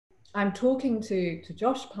I'm talking to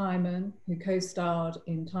Josh Pyman, who co-starred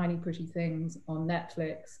in Tiny Pretty Things on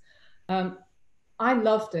Netflix. Um, I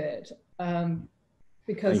loved it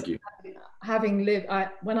because Thank you. having lived,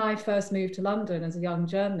 when I first moved to London as a young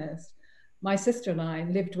journalist, my sister and I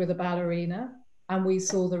lived with a ballerina, and we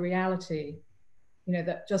saw the reality.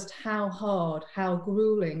 That just how hard, how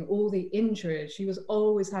grueling, all the injuries. She was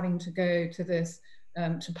always having to go to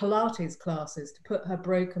to Pilates classes to put her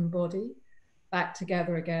broken body back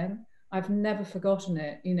together again. I've never forgotten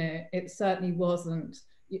it. It certainly wasn't.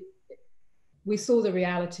 We saw the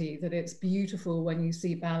reality that it's beautiful when you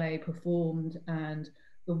see ballet performed and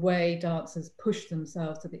the way dancers push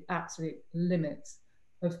themselves to the absolute limits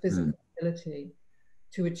of Mm. physical ability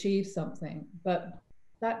to achieve something. But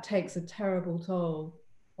that takes a terrible toll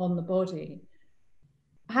on the body.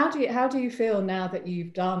 How do you feel now that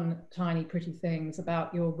you've done Tiny Pretty Things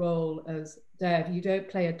about your role as Dev? You don't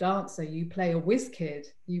play a dancer, you play a whiz kid,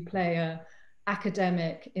 you play a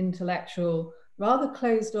academic, intellectual, rather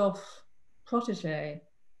closed off protege.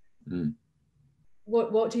 Mm.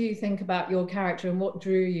 What do you think about your character and what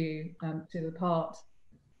drew you to the part?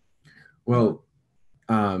 Well,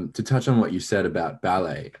 to touch on what you said about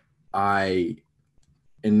ballet, I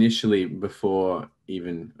initially, before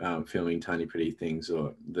even filming Tiny Pretty Things,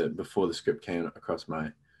 or before the script came across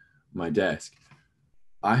my desk,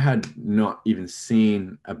 I had not even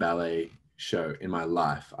seen a ballet show in my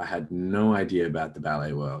life. I had no idea about the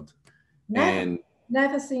ballet world. Never, And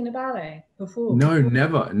never seen a ballet before. no,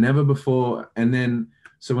 never before. And then,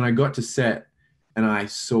 so when I got to set and I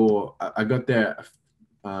got there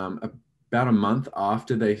about a month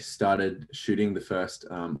after they started shooting the first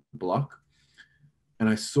block, and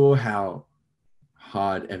I saw how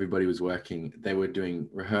hard everybody was working. They were doing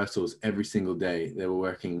rehearsals every single day. They were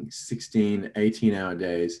working 16, 18-hour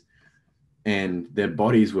days, and their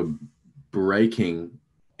bodies were breaking,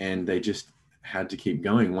 and they just had to keep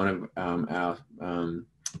going. One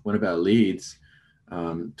of our leads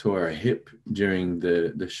tore a hip during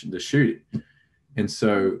the shoot, and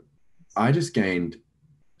so I just gained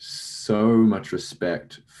so much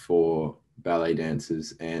respect for ballet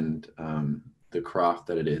dancers and the craft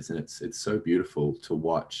that it is, and it's so beautiful to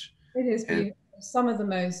watch. It is And beautiful. Some of the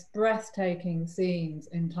most breathtaking scenes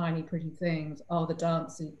in Tiny Pretty Things are the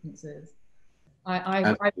dance sequences. I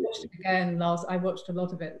watched absolutely, it again last. I watched a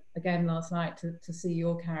lot of it again last night to see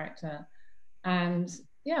your character, and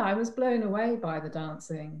yeah, I was blown away by the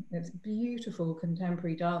dancing. It's beautiful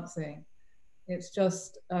contemporary dancing. It's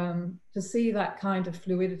just to see that kind of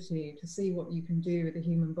fluidity, to see what you can do with the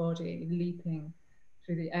human body leaping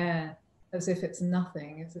through the air as if it's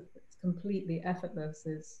nothing. It's completely effortless.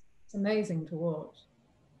 It's amazing to watch.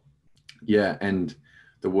 yeah, and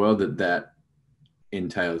the world that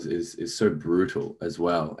entails is so brutal as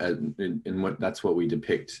well, and in what that's what we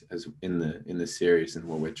depict as in the series, and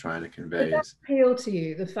what we're trying to Did convey that is, appeal to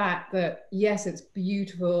you, the fact that yes, it's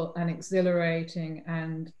beautiful and exhilarating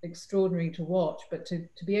and extraordinary to watch, but to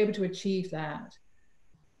be able to achieve that,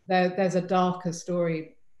 there's a darker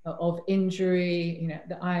story of injury.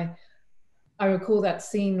 I recall that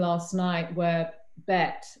scene last night where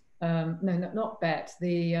Bet, no, not Bet,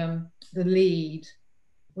 the lead,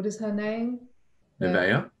 what is her name? The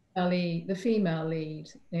Nevaeh. the female lead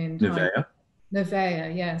in Time. Nevaeh.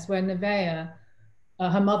 Nevaeh, yes, where Nevaeh,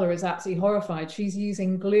 her mother is absolutely horrified. She's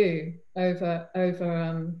using glue over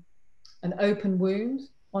an open wound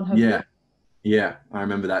on her foot, Yeah, yeah, I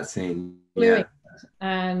remember that scene. gluing Yeah. it.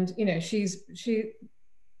 And she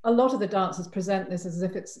a lot of the dancers present this as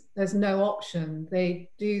if there's no option. They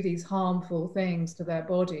do these harmful things to their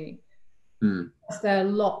body. Mm. They're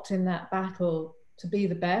locked in that battle to be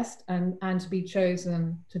the best and to be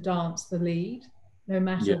chosen to dance the lead, no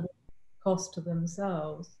matter Yeah. what cost to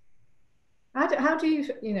themselves. How do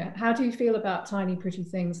you feel about Tiny Pretty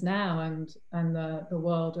Things now and the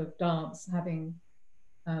world of dance having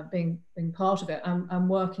being part of it and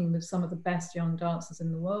working with some of the best young dancers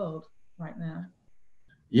in the world right now?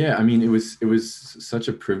 Yeah, I mean, it was such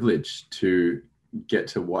a privilege to get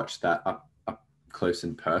to watch that up close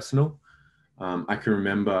and personal. I can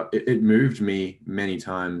remember it moved me many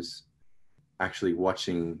times actually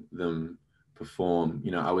watching them perform.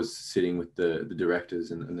 I was sitting with the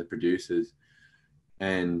directors and the producers,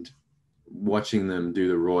 and watching them do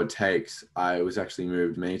the raw takes. I was actually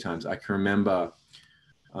moved many times. I can remember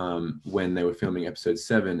when they were filming episode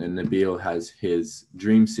 7, and Nabil has his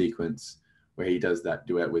dream sequence where he does that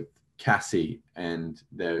duet with Cassie, and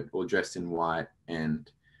they're all dressed in white,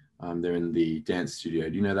 and they're in the dance studio.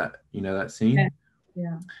 Do you know that? You know that Yeah, scene?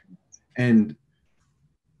 yeah. And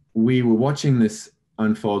we were watching this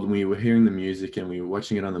unfold, and we were hearing the music, and we were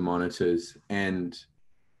watching it on the monitors, and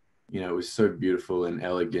you know, it was so beautiful and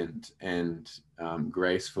elegant and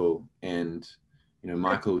graceful. And, you know,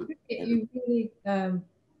 Michael. You really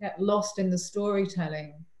get lost in the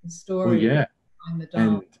storytelling, the Oh story yeah. behind the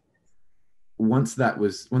And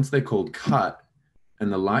dance. once they called cut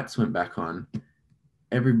and the lights went back on,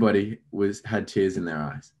 everybody had tears in their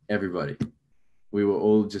eyes. Everybody. We were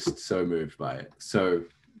all just so moved by it. So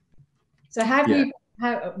yeah.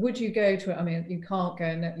 How would you go to it? I mean, you can't go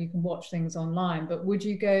and you can watch things online, but would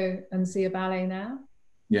you go and see a ballet now?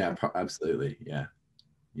 Yeah, absolutely. Yeah.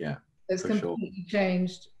 Yeah, It's for sure. completely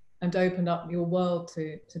changed and opened up your world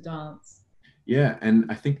to dance. Yeah, and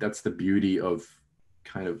I think that's the beauty of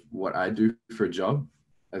kind of what I do for a job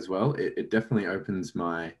as well. It definitely opens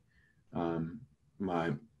my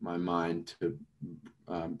my mind to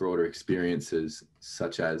broader experiences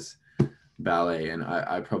such as ballet, and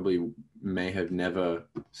I probably may have never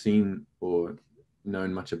seen or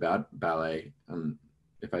known much about ballet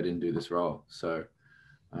if I didn't do this role. So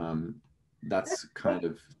that's kind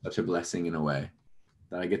of such a blessing in a way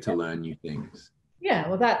that I get to learn new things. Yeah,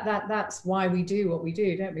 well, that's why we do what we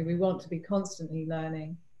do, don't we? We want to be constantly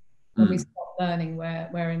learning. When we stop learning,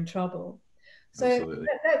 we're in trouble. So Absolutely.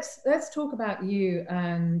 let's talk about you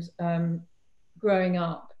and growing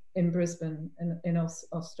up in Brisbane in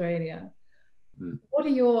Australia. What are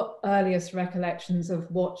your earliest recollections of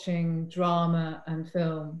watching drama and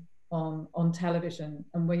film on television,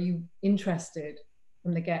 and were you interested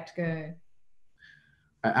from the get-go?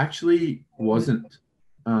 I actually wasn't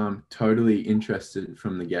totally interested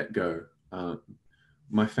from the get-go.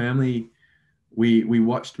 My family, we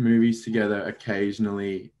watched movies together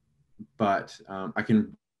occasionally, but I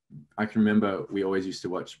can remember we always used to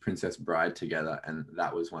watch Princess Bride together, and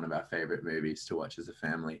that was one of our favorite movies to watch as a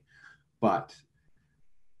family. But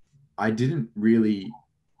I didn't really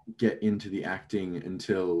get into the acting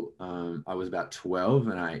until I was about 12,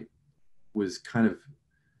 and I was kind of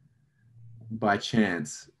by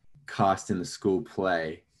chance cast in the school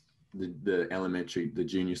play, the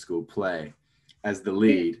junior school play, as the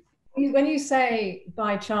lead. When you say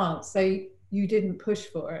by chance, so you didn't push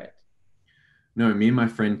for it? No, me and my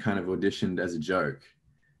friend kind of auditioned as a joke,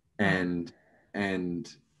 and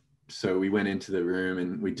so we went into the room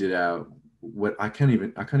and we did what I can't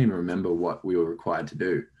even remember what we were required to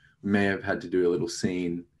do. We may have had to do a little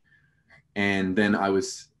scene, and then I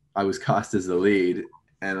was cast as the lead,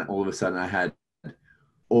 and all of a sudden I had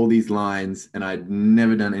all these lines, and I'd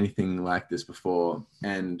never done anything like this before.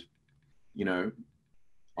 And you know,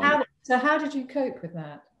 how did you cope with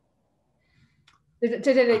that? Did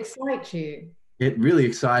it excite you? It really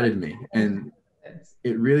excited me, and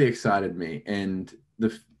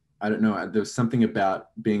I don't know, there was something about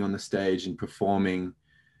being on the stage and performing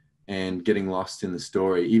and getting lost in the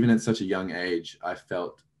story. Even at such a young age, I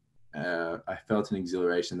felt an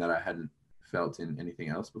exhilaration that I hadn't felt in anything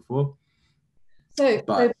else before. So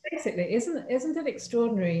basically, isn't it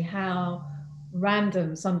extraordinary how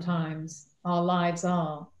random sometimes our lives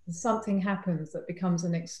are? Something happens that becomes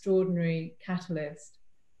an extraordinary catalyst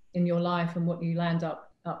in your life, and what you land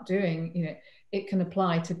up doing, you know, it can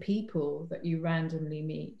apply to people that you randomly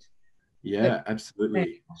meet. Yeah,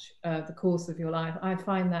 absolutely. The course of your life. I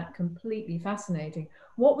find that completely fascinating.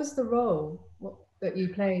 What was the role that you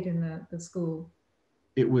played in the school?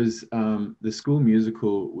 It was the school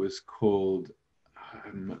musical was called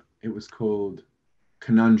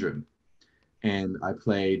Conundrum, and I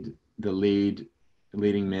played the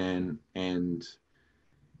leading man. And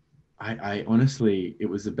I honestly, it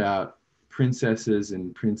was about princesses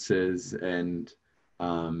and princes, and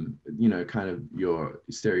you know, kind of your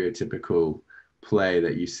stereotypical play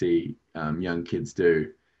that you see young kids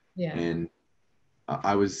do. Yeah. And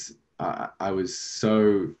I was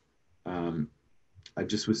so I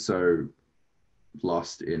just was so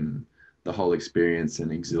lost in the whole experience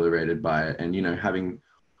and exhilarated by it. And you know, having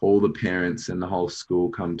all the parents and the whole school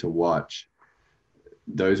come to watch,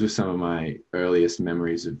 those were some of my earliest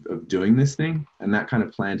memories of doing this thing, and that kind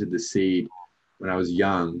of planted the seed when I was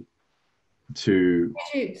young to.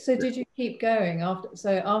 Did you keep going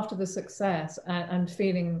after the success and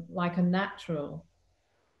feeling like a natural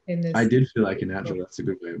in this? I did feel like a natural. That's a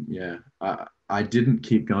good way. Yeah, I didn't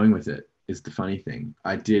keep going with it. Is the funny thing.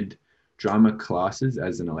 I did drama classes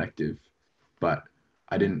as an elective, but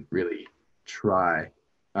I didn't really try.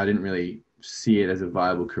 I didn't really see it as a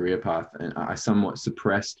viable career path, and I somewhat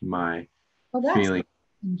suppressed my feeling.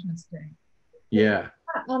 Interesting. Yeah.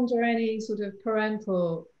 Under any sort of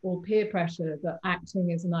parental or peer pressure that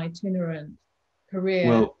acting is an itinerant career,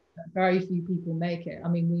 Well, very few people make it. I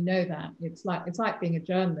mean, we know that it's like being a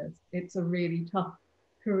journalist. It's a really tough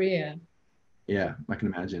career. yeah, I can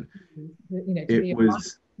imagine. You know, It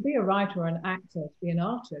was be a writer or an actor, to be an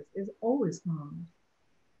artist is always hard.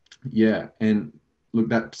 Yeah, and look,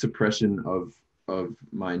 that suppression of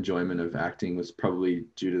my enjoyment of acting was probably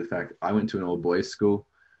due to the fact I went to an all boys school.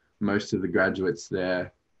 Most of the graduates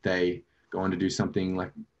there, they go on to do something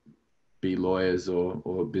like be lawyers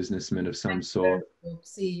or businessmen of some sort. Or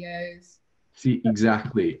CEOs. See,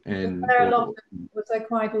 exactly. Was there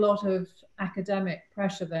quite a lot of academic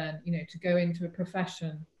pressure then, to go into a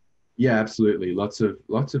profession? Yeah, absolutely. Lots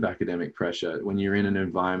of academic pressure when you're in an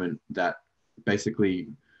environment that basically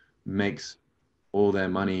makes all their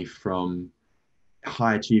money from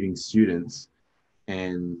high achieving students,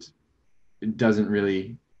 and it doesn't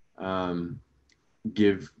really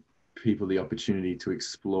give people the opportunity to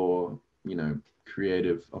explore,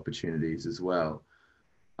 creative opportunities as well.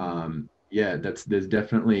 Yeah, there's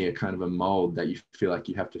definitely a kind of a mold that you feel like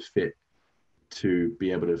you have to fit to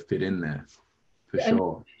be able to fit in there, for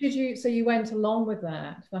sure. So you went along with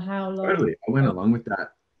that for how long? Totally. I went along with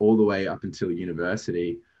that all the way up until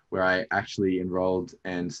university, where I actually enrolled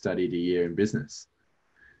and studied a year in business.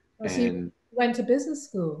 Oh, so you went to business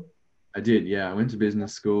school? I did, yeah. I went to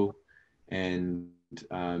business school, and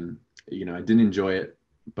I didn't enjoy it,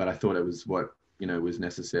 but I thought it was what was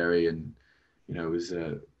necessary, and it was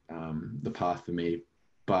the path for me.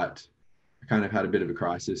 But I kind of had a bit of a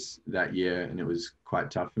crisis that year, and it was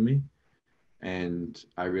quite tough for me. And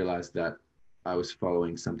I realized that I was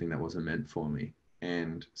following something that wasn't meant for me.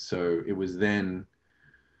 And so it was then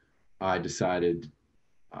I decided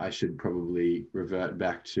I should probably revert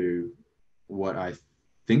back to what I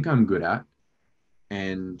think I'm good at,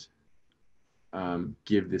 and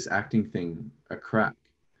give this acting thing a crack.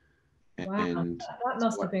 Wow, And that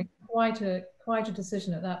must have been quite a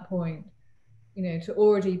decision at that point, to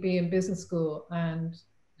already be in business school and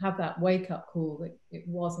have that wake up call that it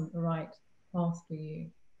wasn't the right path for you.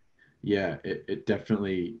 Yeah, it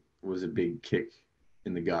definitely was a big kick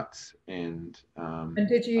in the guts. And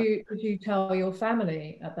did you tell your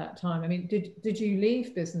family at that time? I mean, did you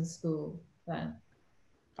leave business school then?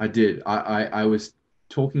 I did. I was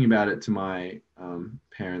talking about it to my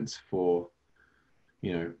parents for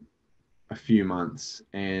a few months,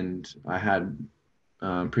 and I had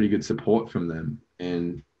pretty good support from them.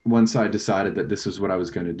 And once I decided that this was what I was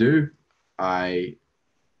going to do, I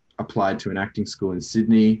applied to an acting school in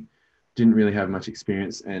Sydney. Didn't really have much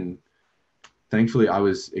experience, and thankfully I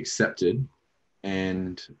was accepted.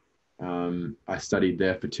 And I studied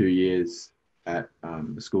there for 2 years at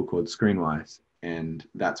a school called Screenwise, and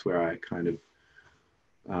that's where I kind of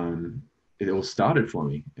it all started for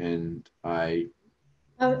me. And I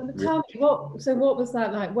tell me what was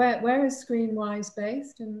that like? Where is Screenwise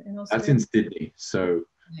based in Australia? That's in Sydney. So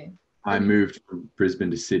I moved from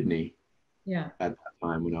Brisbane to Sydney. Yeah. At that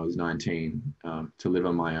time when I was 19, to live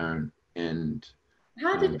on my own. And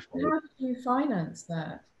how did you finance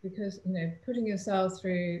that? Because putting yourself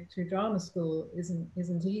through drama school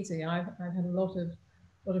isn't easy. I've had a lot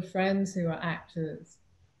of friends who are actors.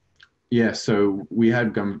 Yeah, so we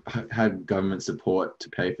had government support to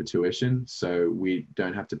pay for tuition, so we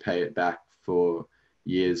don't have to pay it back for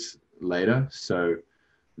years later. So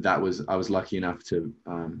I was lucky enough to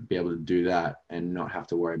be able to do that and not have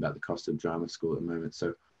to worry about the cost of drama school at the moment.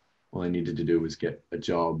 So all I needed to do was get a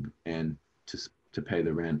job and to pay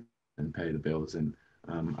the rent and pay the bills. And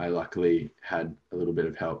I luckily had a little bit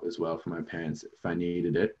of help as well from my parents if I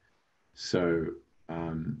needed it. So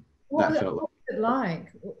what was it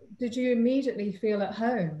like? Did you immediately feel at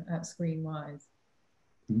home at Screenwise?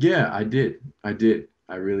 Yeah, I did.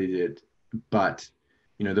 I really did. But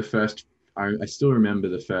I still remember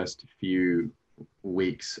the first few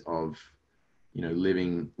weeks of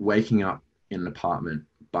waking up in an apartment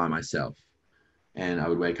by myself, and I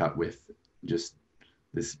would wake up with just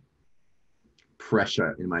this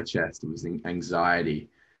pressure in my chest. It was anxiety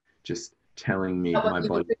just telling me, my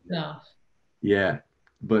body, yeah,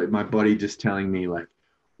 but my body just telling me, like,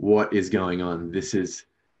 what is going on? This is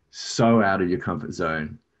so out of your comfort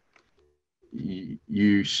zone.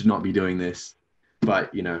 You should not be doing this.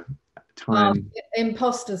 But time,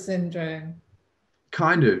 imposter syndrome.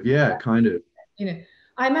 Kind of, yeah, kind of.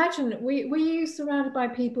 I imagine were you surrounded by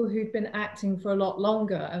people who'd been acting for a lot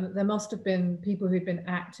longer, and there must have been people who'd been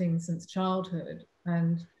acting since childhood,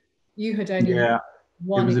 and you had only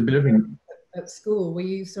one. It was a bit of at school. Were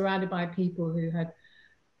you surrounded by people who had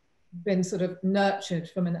been sort of nurtured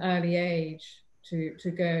from an early age to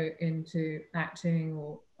go into acting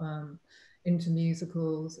or into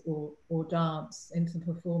musicals or dance, into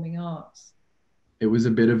performing arts? It was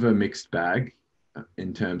a bit of a mixed bag,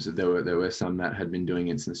 in terms of there were some that had been doing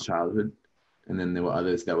it since childhood, and then there were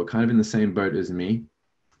others that were kind of in the same boat as me.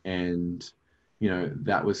 And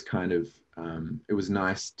that was kind of, it was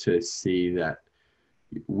nice to see that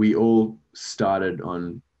we all started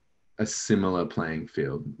on a similar playing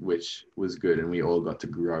field, which was good, and we all got to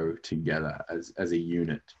grow together as a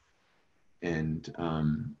unit. And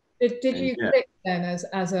Did and you yeah. click then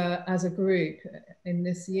as a group in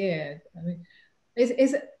this year? I mean,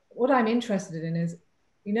 is it, what I'm interested in is,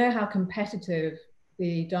 how competitive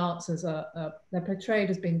the dancers are. They're portrayed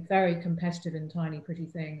as being very competitive in Tiny Pretty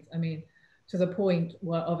Things. I mean, to the point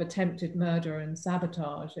of attempted murder and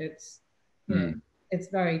sabotage. It's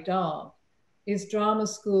very dark. Is drama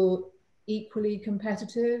school equally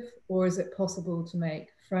competitive, or is it possible to make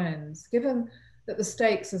friends, given that the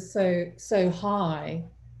stakes are so high?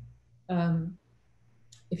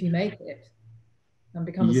 If you make it and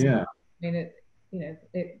become a star, Yeah. I mean,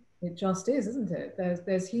 it just is, isn't it?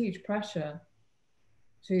 There's huge pressure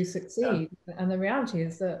to succeed, and the reality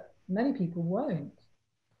is that many people won't.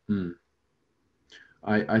 Mm.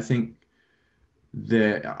 I think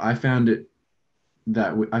there, I found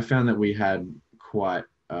that we had quite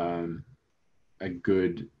a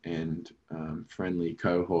good and friendly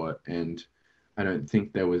cohort, and I don't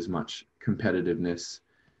think there was much competitiveness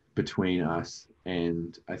between us.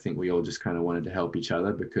 And I think we all just kind of wanted to help each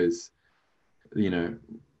other, because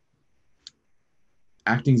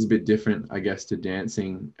acting's a bit different, I guess, to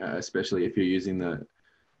dancing, especially if you're using the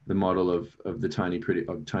model of the tiny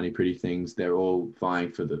pretty things. They're all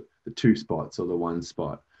vying for the two spots or the one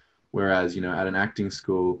spot, whereas at an acting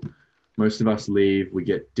school, most of us leave, we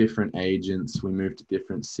get different agents, we move to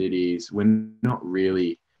different cities, we're not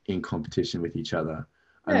really in competition with each other,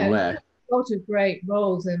 Yeah, unless a lot of great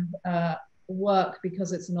roles in work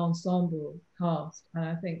because it's an ensemble cast, and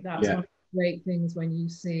I think that's yeah. one of the great things when you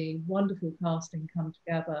see wonderful casting come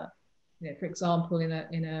together. For example, in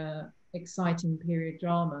a exciting period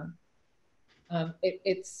drama,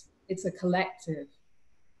 it's a collective effort.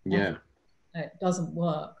 Yeah. It doesn't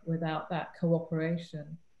work without that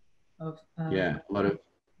cooperation of Yeah, a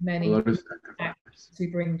many lot of actors sacrifice.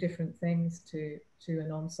 who bring different things to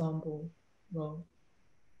an ensemble role.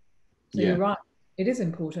 So you're Yeah. right. It is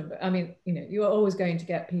important, but I mean, you are always going to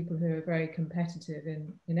get people who are very competitive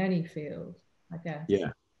in any field, I guess.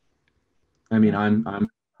 Yeah. I mean, Uh, I'm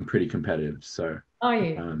pretty competitive, so are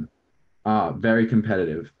you? um, very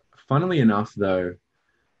competitive. Funnily enough, though,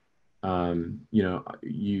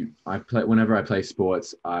 I play whenever I play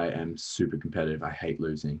sports, I am super competitive. I hate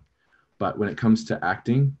losing. But when it comes to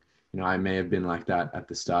acting, I may have been like that at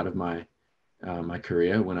the start of my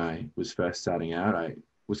career. When I was first starting out, I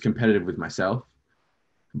was competitive with myself,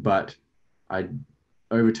 but I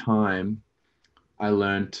over time I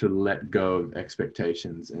learned to let go of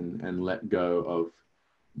expectations, and let go of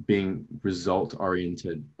being result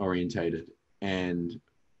orientated. And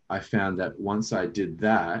I found that once I did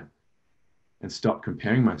that and stopped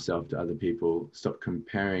comparing myself to other people, stopped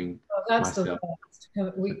comparing Well, that's the myself. worst.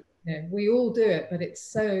 We all do it, but it's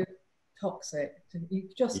so toxic. You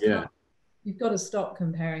just can't. Yeah. You've got to stop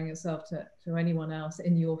comparing yourself to anyone else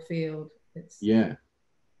in your field. It's Yeah,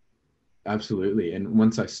 absolutely. And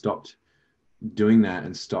once I stopped doing that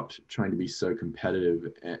and stopped trying to be so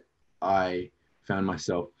competitive, I found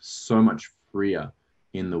myself so much freer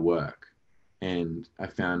in the work. And I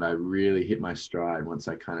found I really hit my stride once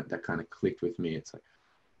that kind of clicked with me. It's like,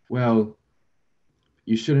 well,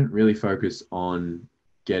 you shouldn't really focus on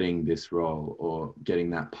getting this role or getting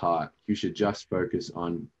that part. You should just focus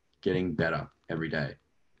on getting better every day.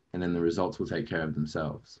 And then the results will take care of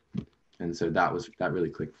themselves. And so that really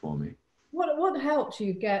clicked for me. what helped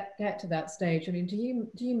you get to that stage? I mean, do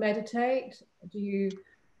you meditate? Do you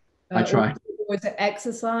I or try. is it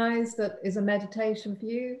exercise that is a meditation for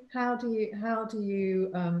you? How do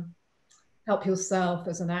you help yourself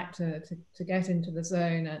as an actor to get into the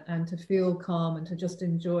zone and to feel calm and to just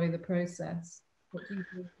enjoy the process? What do you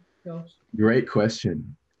do, Josh? Great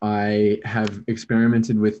question. I have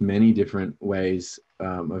experimented with many different ways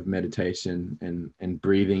of meditation and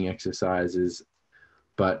breathing exercises,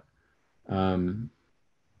 but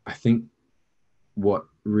I think what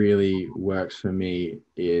really works for me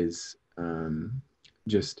is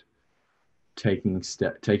just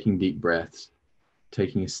taking deep breaths,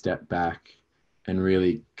 taking a step back, and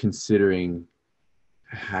really considering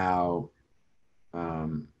how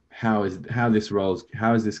how is this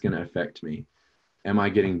going to affect me? Am I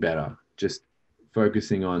getting better? Just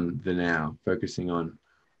focusing on the now, focusing on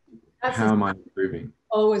That's how am I improving?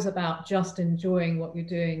 always about just enjoying what you're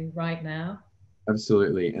doing right now.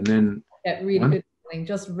 Absolutely. And then Get really one, good at feeling,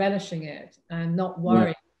 just relishing it and not yeah,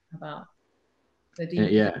 worrying about the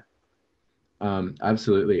details. yeah,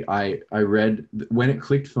 absolutely. I read when it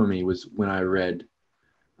clicked for me was when I read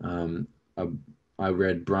um, I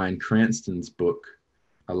read Bryan Cranston's book,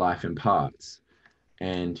 A Life in Parts,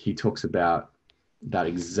 and he talks about that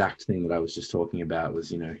exact thing that I was just talking about.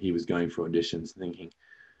 Was, you know, he was going for auditions thinking,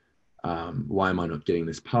 why am I not getting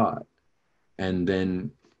this part? And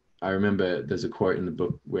then I remember there's a quote in the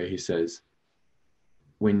book where he says,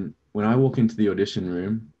 when I walk into the audition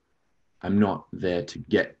room, I'm not there to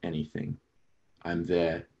get anything. I'm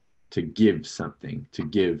there to give something, to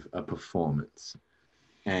give a performance.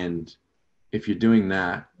 And if you're doing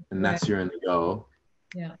that and that's your only goal,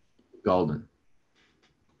 yeah, golden.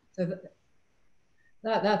 so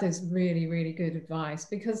that is really, really good advice,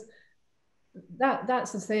 because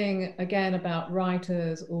that's the thing again about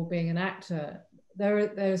writers or being an actor.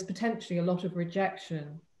 There's potentially a lot of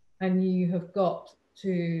rejection, and you have got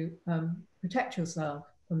to protect yourself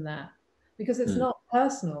from that, because it's not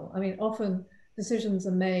personal. I mean, often decisions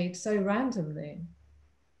are made so randomly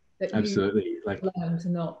that you Absolutely. Like, learn to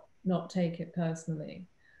not take it personally.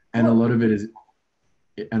 and a What? lot of it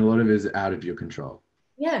is out of your control.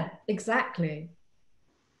 Yeah, exactly.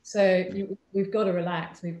 So we've got to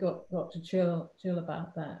relax. We've got to chill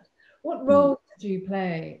about that. What role did you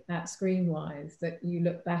play at Screenwise that you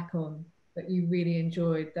look back on that you really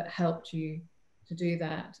enjoyed, that helped you to do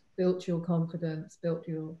that, built your confidence, built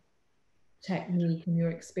your technique and your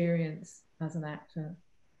experience as an actor?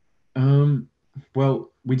 Well,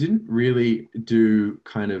 we didn't really do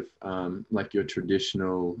kind of like your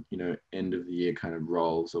traditional, you know, end of the year kind of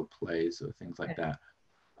roles or plays or things like that.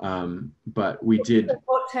 But we did.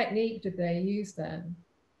 What technique did they use then?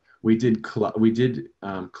 We did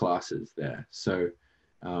classes there, so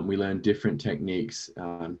we learned different techniques,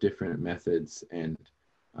 different methods, and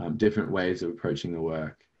different ways of approaching the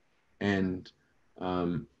work. And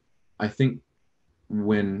I think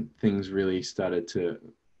when things really started to,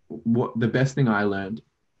 what the best thing I learned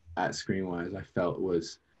at Screenwise, I felt,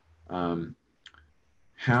 was it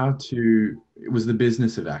was the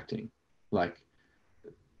business of acting. Like,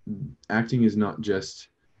 acting is not just,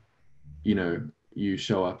 you know, you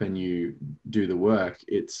show up and you do the work.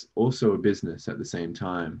 It's also a business at the same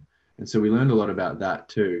time. And so we learned a lot about that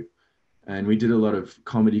too. And we did a lot of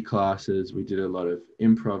comedy classes. We did a lot of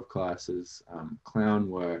improv classes, clown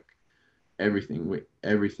work,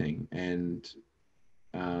 everything. And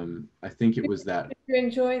I think it was that. Did you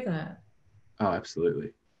enjoy that? Oh,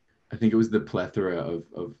 absolutely. I think it was the plethora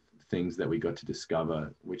of things that we got to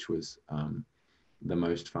discover, which was the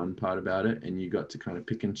most fun part about it. And you got to kind of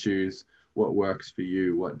pick and choose what works for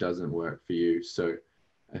you, what doesn't work for you. So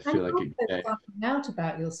I feel like And also finding out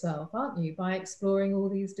about yourself, aren't you, by exploring all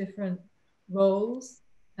these different roles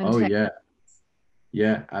and oh techniques?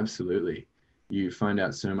 yeah, absolutely. You find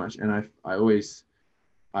out so much. And I always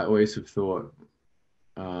have thought,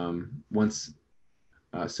 once,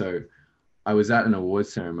 so I was at an award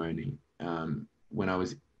ceremony when I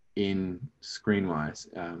was in Screenwise,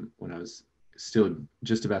 when I was still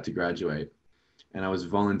just about to graduate, and I was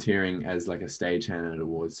volunteering as like a stagehand at an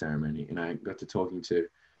award ceremony, and I got to talking to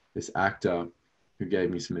this actor who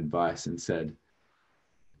gave me some advice and said,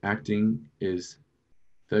 acting is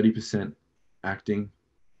 30% acting,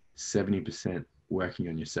 70% working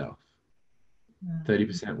on yourself.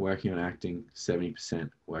 30% working on acting, 70%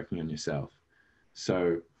 working on yourself.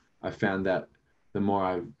 So I found that the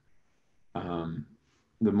more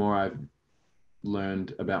I've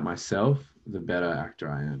learned about myself, the better actor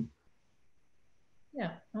I am.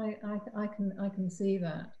 Yeah, I can see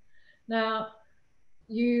that. Now,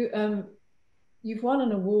 you've won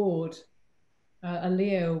an award, a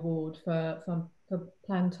Leo Award for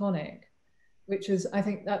Plantonic, which is, I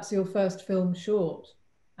think that's your first film short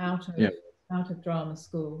out of Yeah. out of drama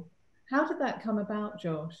school. How did that come about,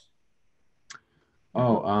 Josh?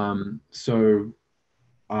 So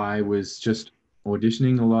I was just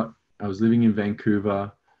auditioning a lot. I was living in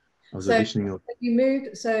Vancouver. I was So auditioning. you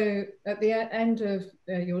moved, so at the end of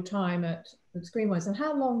your time at Screenwise, and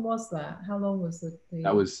how long was that? How long was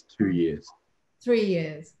That was 2 years. 3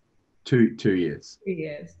 years. 2 years. 3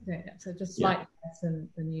 years. Yeah, so just slightly less than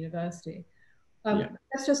university. Yeah.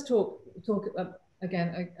 Let's just talk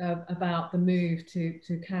again about the move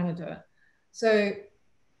to Canada. So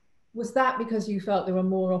was that because you felt there were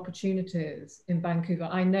more opportunities in Vancouver?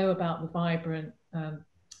 I know about the vibrant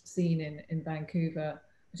scene in Vancouver,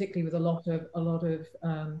 particularly with a lot of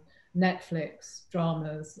Netflix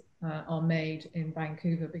dramas are made in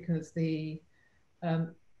Vancouver, because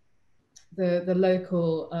um, the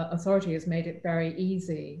local authority has made it very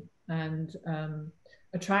easy and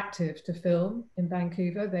attractive to film in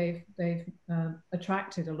Vancouver. They've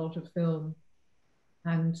attracted a lot of film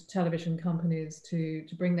and television companies to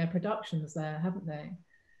bring their productions there, haven't they?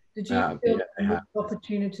 Did you feel They have.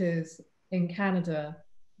 opportunities in Canada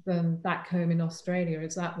than back home in Australia?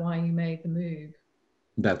 Is that why you made the move?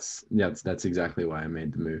 That's exactly why I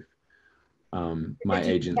made the move. My Did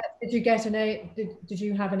you agent, did you get did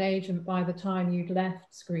you have an agent by the time you'd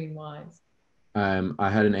left Screenwise? I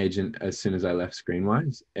had an agent as soon as I left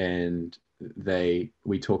Screenwise, and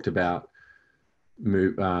we talked about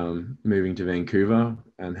moving to Vancouver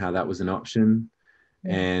and how that was an option.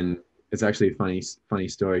 Yeah. And it's actually a funny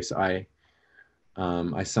story. So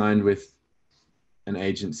I signed with an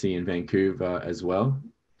agency in Vancouver as well.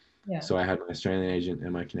 Yeah. So I had my Australian agent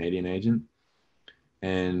and my Canadian agent,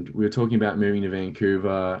 and we were talking about moving to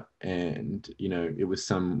Vancouver, and it was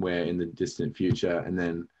somewhere in the distant future. And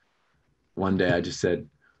then one day I just said,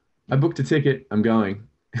 I booked a ticket, I'm going.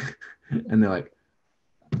 And they're like,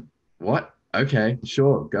 what? Okay,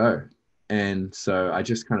 sure, go. And so I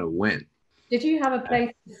just kind of went. Did you have a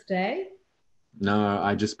place to stay? No,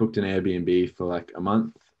 I just booked an Airbnb for like a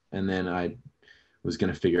month, and then I was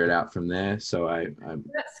going to figure it out from there. So I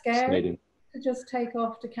That's stayed scary in. to just take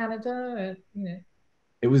off to Canada.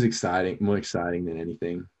 It was exciting, more exciting than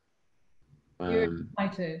anything. You're Um,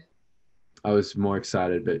 excited. I was more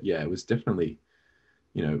excited, but yeah, it was definitely,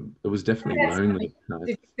 it was definitely Yes. lonely. Did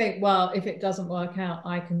you think, well, if it doesn't work out,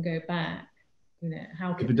 I can go back?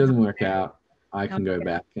 If it doesn't work out, I can go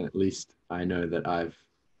back, and at least I know that I've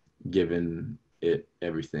given it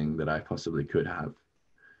everything that I possibly could have.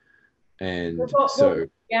 And so,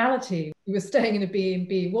 reality, you were staying in a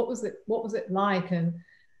B&B. What was it like? And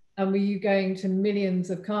were you going to millions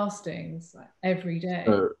of castings like, every day?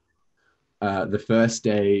 so the first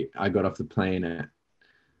day I got off the plane at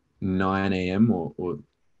 9 a.m. or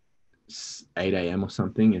 8 a.m. or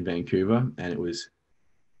something in Vancouver, and it was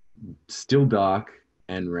still dark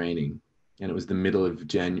and raining, and it was the middle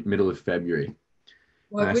of February.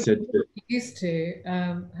 Well, And I which said, you're used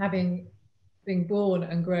to having been born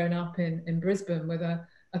and grown up in Brisbane with a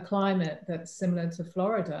climate that's similar to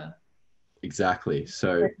Florida. exactly.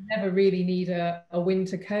 So You never really need a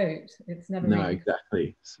winter coat. It's never no, really.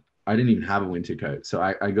 exactly. I didn't even have a winter coat. So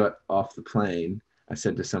I got off the plane. I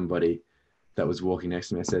said to somebody that was walking next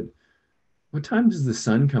to me, I said, what time does the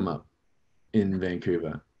sun come up in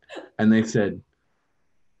Vancouver? And they said,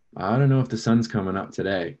 I don't know if the sun's coming up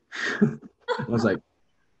today. I was like,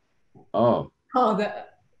 oh, Oh,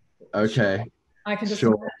 that okay, I can just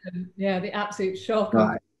sure. imagine. Yeah, the absolute shock of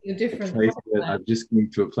Right. a different. I've just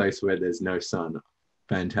moved to a place where there's no sun.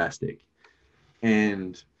 Fantastic.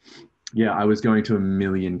 And yeah, I was going to a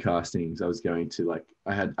million castings. I was going to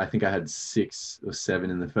I think I had 6 or 7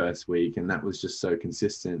 in the first week, and that was just so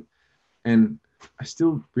consistent. And I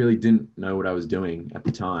still really didn't know what I was doing at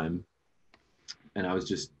the time. And I was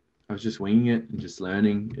just winging it and just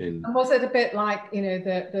learning. And Was it a bit like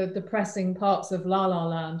the depressing parts of La La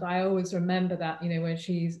Land? I always remember that where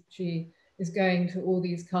she is going to all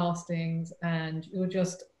these castings and you're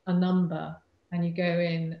just a number and you go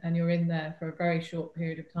in and you're in there for a very short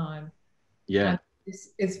period of time yeah, and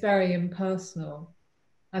it's very impersonal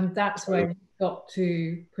and that's where you've got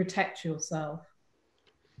to protect yourself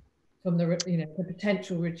from the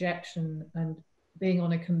potential rejection and being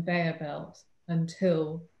on a conveyor belt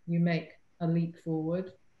until you make a leap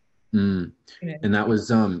forward. and that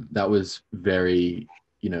was very,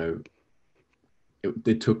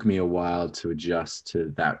 it took me a while to adjust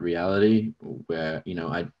to that reality where,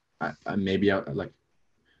 I maybe I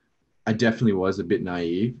definitely was a bit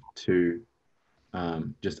naive to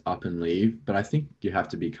just up and leave, but I think you have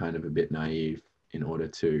to be kind of a bit naive in order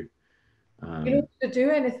to In order to do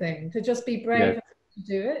anything, to just be brave yeah, to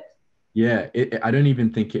do it. yeah. I don't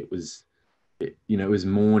even think it was, it was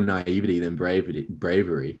more naivety than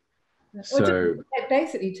bravery. Or just So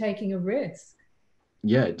basically taking a risk.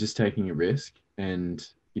 yeah, just taking a risk. And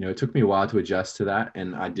it took me a while to adjust to that,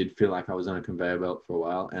 and I did feel like I was on a conveyor belt for a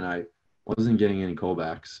while, and I wasn't getting any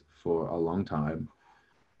callbacks for a long time.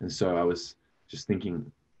 And so I was just thinking,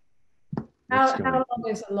 How long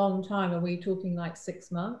is a long time? Are we talking like 6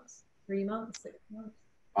 months, 3 months, 6 months?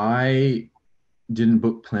 I didn't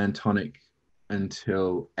book Plantonic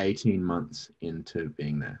until 18 months into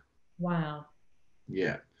being there. Wow.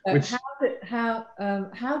 Yeah. So Which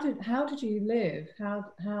how did you live?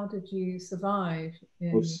 How did you survive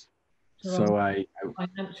in was Toronto so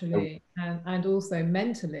financially and also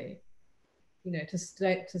mentally? To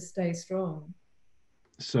stay strong.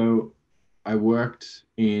 so I worked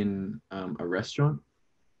in a restaurant,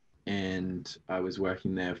 and I was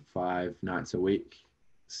working there 5 nights a week,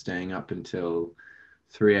 staying up until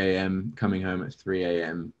 3 a.m., coming home at 3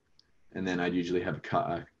 a.m. And then I'd usually have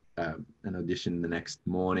an audition the next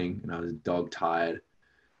morning, and I was dog tired.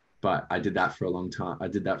 But I did that for a long time. I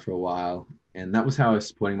did that for a while. and that was how I was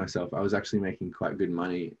supporting myself. I was actually making quite good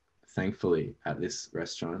money, thankfully, at this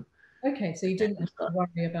restaurant. Okay, so you didn't have And, to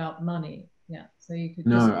worry about money. Yeah, so you could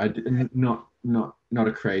just. no, I didn't, not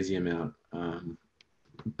a crazy amount,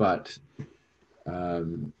 but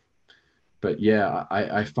um, but yeah,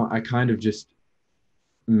 I kind of just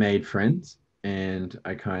made friends, and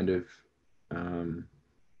I kind of um,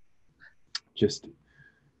 just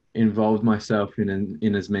involved myself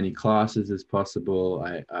in as many classes as possible.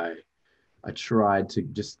 I tried to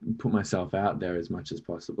just put myself out there as much as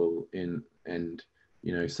possible in and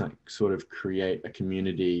sort of create a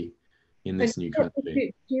community in And this new did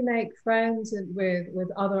country. you make friends with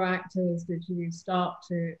other actors? Did you start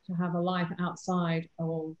to have a life outside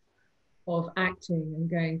of acting and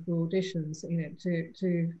going for auditions? You know,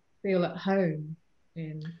 to feel at home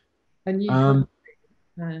in a new country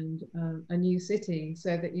Um, and a new city,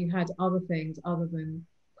 so that you had other things other than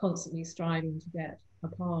constantly striving to get a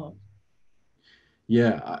part.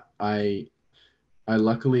 yeah, I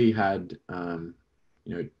luckily had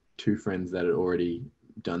you know two friends that had already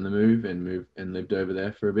done the move and lived over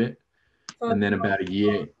there for a bit, From, and then about a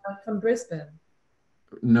year. from Brisbane.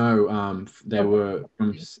 No, Oh, they were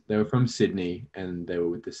from Sydney, and they were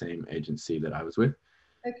with the same agency that I was with.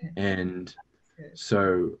 okay, And good.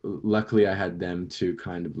 so luckily I had them to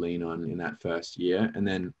kind of lean on in that first year. And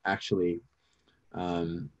then actually,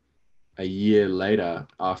 um, a year later,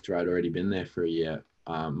 after I'd already been there for a year,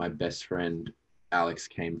 my best friend Alex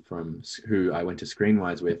came from who I went to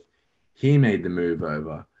Screenwise with. He made the move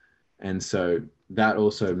over, and so that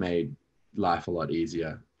also made life a lot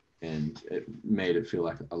easier, and it made it feel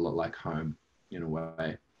like a lot like home in a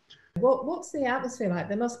way. What's the atmosphere like?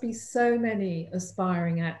 There must be so many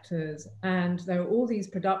aspiring actors, and there are all these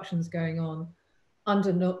productions going on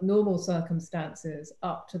under normal circumstances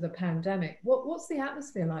up to the pandemic. What's the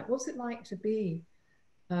atmosphere like? What's it like to be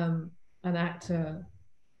um, an actor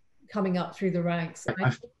coming up through the ranks?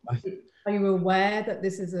 I, I, Are you aware that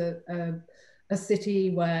this is a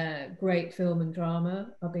city where great film and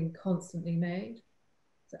drama are being constantly made?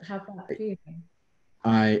 Does it have that feeling?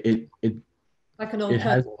 I Like an it alternative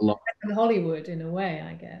has a lot. Hollywood in a way,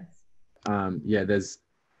 I guess. Yeah, there's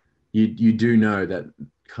you do know that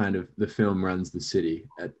kind of the film runs the city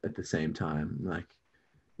at the same time. Like,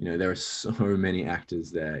 there are so many actors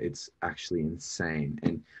there. It's actually insane.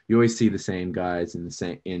 And you always see the same guys in the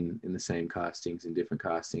same in the same castings, in different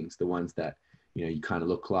castings, the ones that, you kind of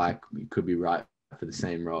look like you could be right for the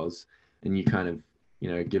same roles. And you kind of,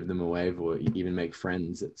 give them a wave or even make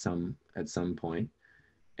friends at some point.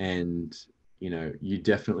 And, you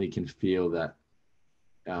definitely can feel that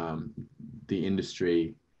um, the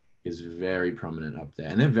industry is very prominent up there,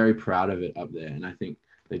 and they're very proud of it up there. And I think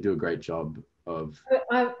they do a great job of.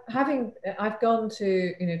 I've gone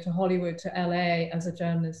to to Hollywood, to LA as a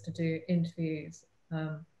journalist to do interviews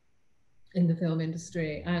in the film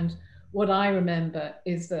industry, and what I remember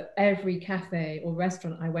is that every cafe or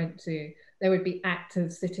restaurant I went to, there would be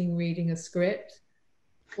actors sitting reading a script,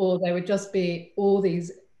 or there would just be all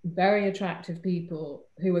these very attractive people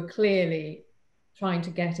who were clearly trying to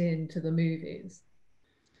get into the movies.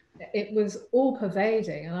 It was all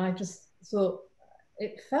pervading, and I just thought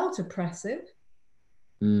it felt oppressive.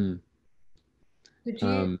 Mm, Did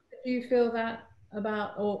um, you feel that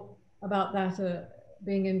about that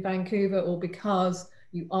being in Vancouver, or because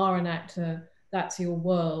you are an actor, that's your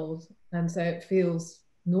world, and so it feels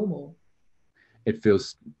normal? it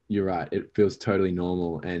feels You're right. It feels totally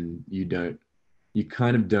normal, and you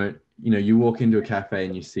kind of don't. You walk into a cafe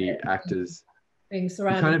and you see actors. Being You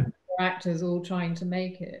surrounded kind of by actors all trying to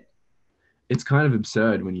make it. It's kind of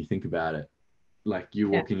absurd when you think about it. Like,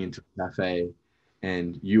 you Yeah. walking into a cafe,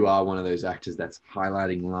 and you are one of those actors that's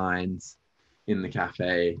highlighting lines in the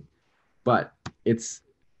cafe, but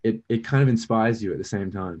it kind of inspires you at the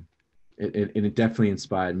same time. It definitely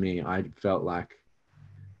inspired me. I felt like,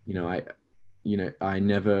 you know I I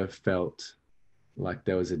never felt like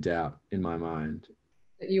there was a doubt in my mind,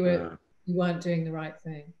 That uh, you weren't doing the right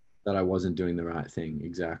thing. that I wasn't doing the right thing.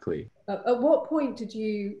 Exactly. At what point did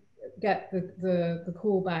you get the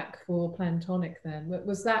call back for Plantonic then?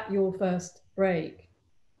 Was that your first break?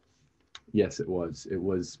 Yes, it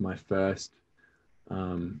was my first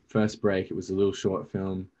break. It was a little short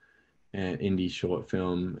film, an indie short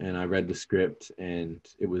film, and I read the script, and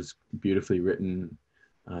it was beautifully written.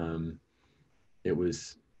 um, it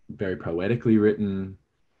was very poetically written,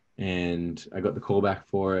 and I got the call back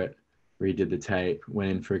for it. Redid the tape,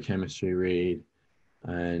 went in for a chemistry read,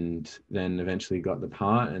 and then eventually got the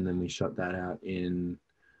part. And then we shot that out in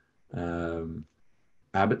um,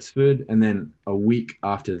 Abbotsford. And then a week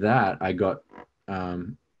after that, I got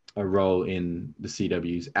a role in the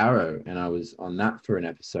CW's Arrow, and I was on that for an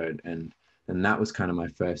episode, and that was kind of my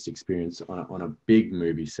first experience on a big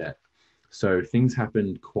movie set. So things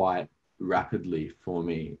happened quite rapidly for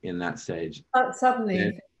me in that stage. But suddenly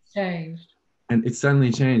And, things changed. and it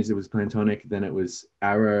suddenly changed. It was Plantonic, then it was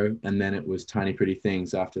Arrow, and then it was Tiny Pretty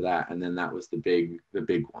Things after that, and then that was the big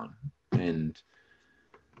one. And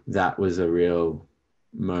that was a real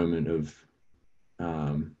moment of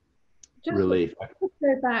relief. Just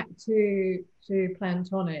go back to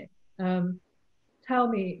Plantonic. Tell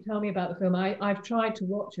me about the film. I've tried to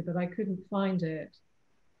watch it, but I couldn't find it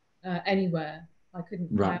anywhere. I couldn't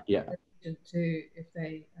Right, find yeah. to if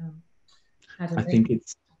they had a I link think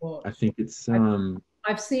it's to watch. I think it's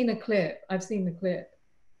I've seen a clip. I've seen the clip.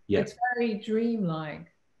 yeah, It's very dreamlike.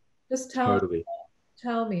 Just totally.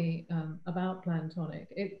 tell me about Plantonic.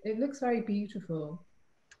 It looks very beautiful.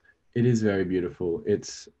 It is very beautiful.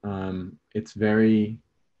 It's very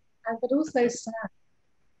But also sad.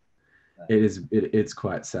 it's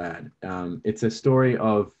quite sad. It's a story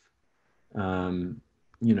of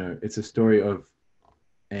it's a story of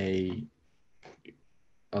a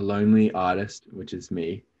lonely artist, which is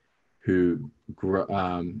me, who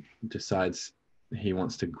decides he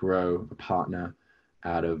wants to grow a partner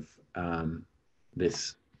out of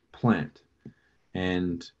this plant,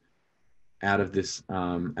 and out of this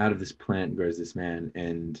plant grows this man,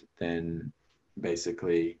 and then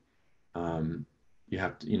basically you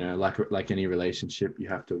have to, like any relationship, you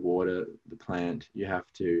have to water the plant, you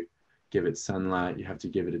have to give it sunlight, you have to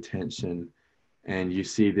give it attention, and you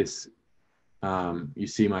see this you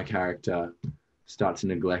see my character start to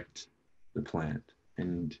neglect the plant,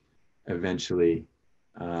 and eventually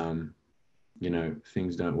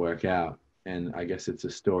things don't work out. And I guess it's a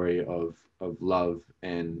story of love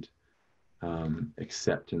and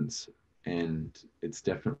acceptance, and it's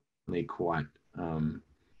definitely quite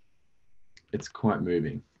it's quite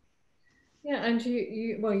moving. Yeah, and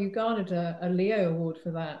you garnered a Leo award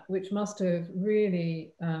for that, which must have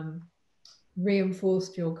really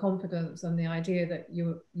reinforced your confidence and the idea that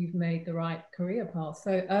you've made the right career path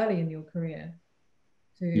so early in your career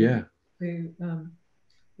to Yeah, to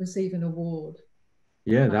receive an award.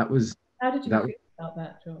 yeah, that was How did you that. feel about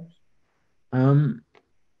that, George? um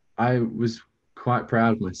I was quite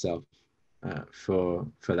proud of myself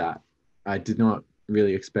for that. I did not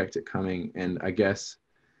really expect it coming, and I guess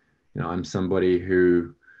I'm somebody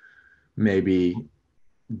who maybe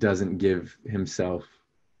doesn't give himself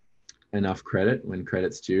enough credit when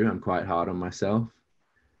credit's due. I'm quite hard on myself,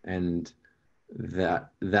 and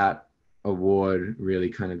that award really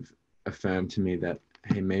kind of affirmed to me that,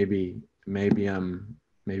 hey, maybe I'm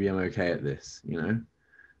okay at this,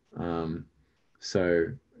 so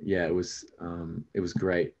yeah, it was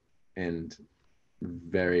great, and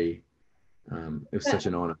very it was such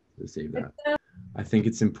an honor to receive that. I think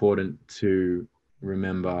it's important to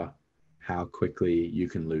remember how quickly you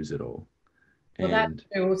can lose it all. Well, that's And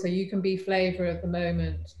true. Also, you can be flavor of the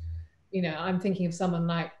moment. I'm thinking of someone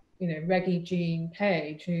like Reggie Jean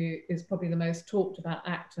Page, who is probably the most talked about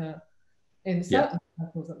actor in yeah, certain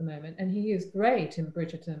circles at the moment, and he is great in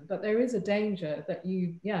Bridgerton. But there is a danger that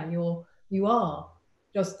you are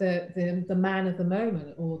just the man of the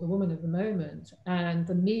moment or the woman of the moment, and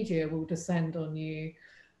the media will descend on you,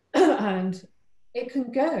 and it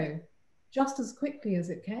can go just as quickly as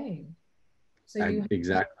it came. So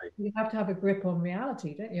exactly. you have to have a grip on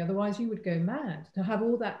reality, don't you? Otherwise, you would go mad to have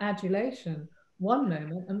all that adulation one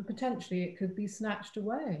moment, and potentially it could be snatched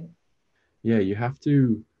away. Yeah, you have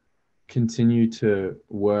to continue to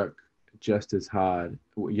work just as hard.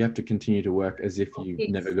 You have to continue to work as if you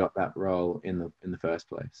never got that role in the first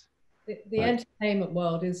place. The Like, entertainment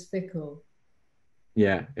world is fickle.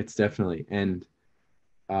 yeah, it's definitely. And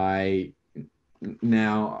I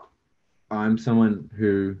now I'm someone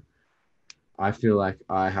who I feel like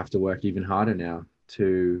I have to work even harder now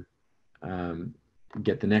to um,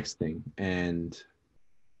 get the next thing, and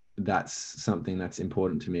that's something that's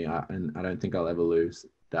important to me. And I don't think I'll ever lose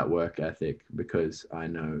that work ethic, because I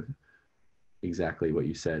know exactly what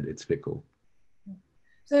you said. It's fickle.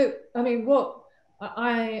 So, I mean, what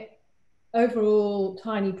I overall,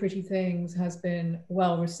 Tiny Pretty Things has been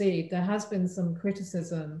well received. There has been some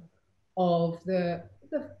criticism of the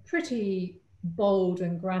pretty bold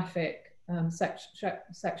and graphic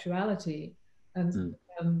sexuality and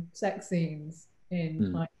Mm. sex scenes in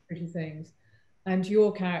Mm. Tiny Pretty Things. And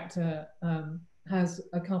your character has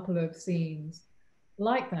a couple of scenes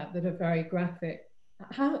like that are very graphic.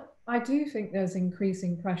 How I do think there's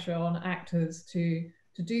increasing pressure on actors to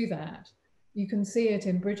do that. You can see it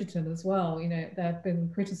in Bridgerton as well. There have been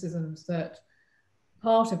criticisms that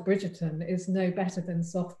part of Bridgerton is no better than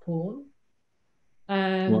soft porn. Well,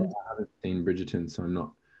 And I haven't seen Bridgerton, so I'm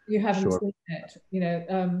not you haven't sure. seen it,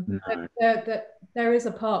 No. there is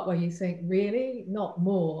a part where you think, really, not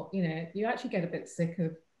more. You actually get a bit sick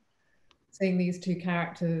of seeing these two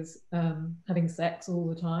characters having sex all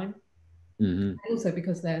the time. Hmm. Also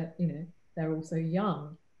because they're also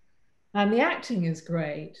young, and the acting is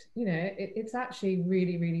great. It's actually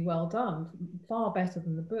really, really well done, far better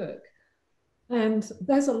than the book. And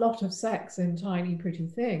there's a lot of sex in Tiny Pretty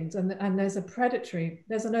Things, and there's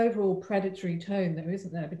an overall predatory tone, though,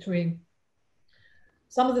 isn't there, between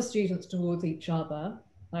some of the students towards each other.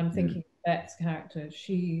 I'm Mm. thinking Bet's character.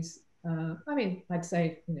 I mean, I'd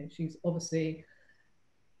say,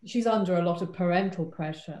 she's under a lot of parental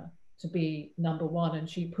pressure to be number one, and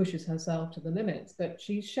she pushes herself to the limits. But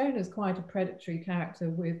she's shown as quite a predatory character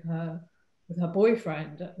with her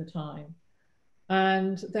boyfriend at the time,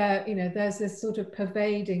 and there's this sort of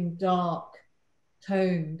pervading dark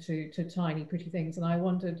tone to Tiny Pretty Things, and I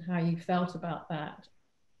wondered how you felt about that.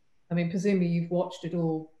 I mean, presumably you've watched it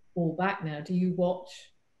all back now. Do you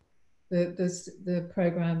watch the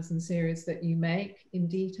programs and series that you make in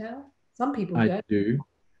detail? Some people I don't. do.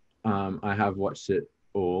 I have watched it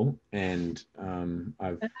all, and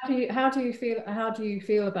I've. And how do you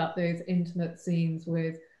feel about those intimate scenes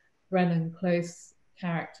with Brennan Close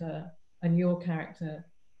character and your character,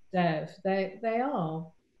 Dev? They are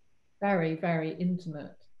very, very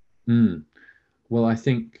intimate. Mm, well, I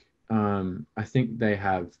think they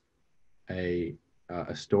have a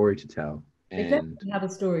story to tell, They and definitely have a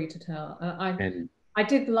story to tell. and I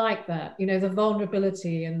did like that, the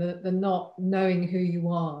vulnerability and the not knowing who you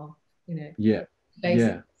are, yeah, basically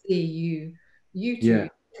yeah, see you yeah,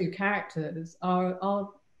 two characters are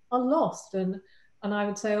lost, and I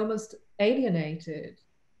would say almost alienated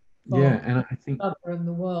from yeah, and I each think. other in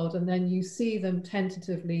the world, and then you see them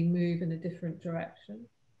tentatively move in a different direction.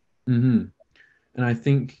 Hmm. And I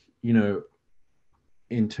think,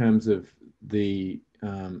 in terms of the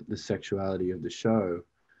sexuality of the show,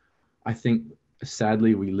 I think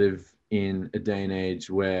sadly we live in a day and age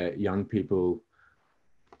where young people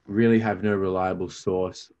really have no reliable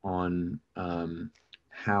source on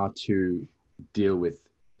how to deal with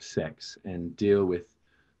sex and deal with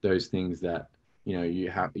those things that you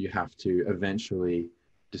have to eventually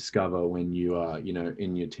discover when you are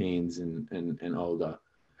in your teens and older.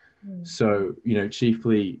 Mm. So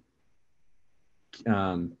chiefly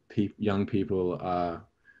young people are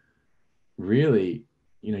really,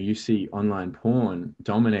 you see online porn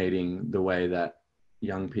dominating the way that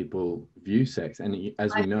young people view sex, and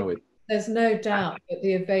as I we know it. There's no doubt that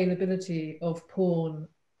the availability of porn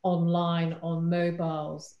online on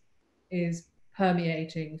mobiles is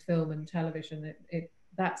permeating film and television.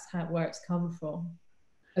 That's where it's come from,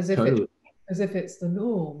 as if it Totally. as if it's the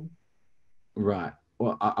norm. Right.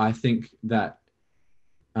 Well, I think that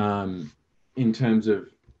um, in terms of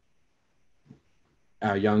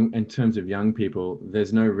in terms of young people,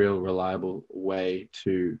 there's no real reliable way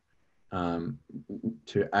um,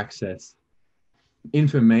 to access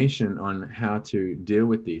information on how to deal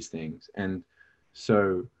with these things. And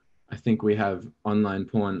so I think we have online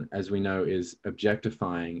porn, as we know, is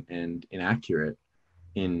objectifying and inaccurate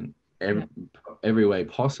in Yeah. every way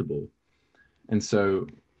possible. And so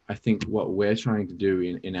I think what we're trying to do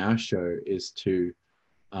in our show is to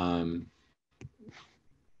um,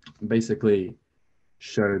 basically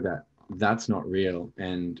show that that's not real,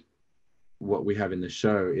 and what we have in the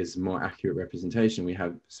show is more accurate representation. We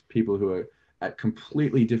have people who are at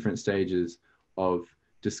completely different stages of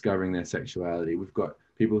discovering their sexuality. We've got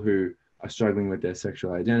people who are struggling with their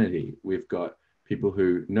sexual identity. We've got people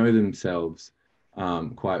who know themselves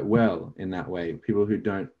quite well in that way, people who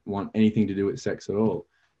don't want anything to do with sex at all.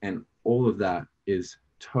 And all of that is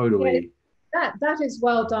Yeah, totally. that is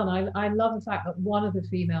well done. I love the fact that one of the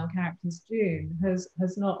female characters, June, has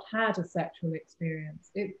not had a sexual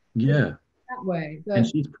experience. It's Yeah. that way, And but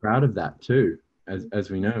she's proud of that too, as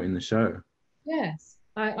we know in the show. yes,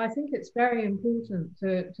 I think it's very important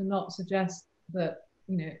to not suggest that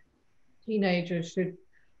teenagers should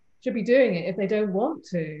be doing it if they don't want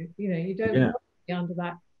to. You don't Yeah. want to be under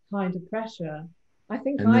that kind of pressure. I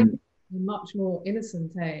think And I then, came from a much more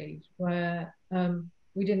innocent age where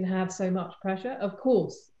we didn't have so much pressure. Of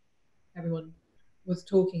course, everyone was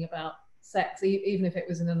talking about sex, even if it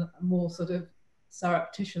was in a more sort of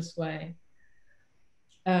surreptitious way.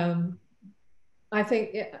 Um, I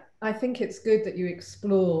think it's good that you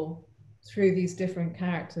explore through these different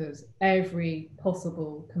characters every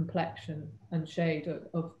possible complexion and shade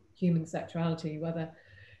of human sexuality, whether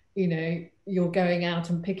you're going out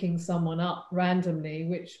and picking someone up randomly,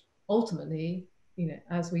 which ultimately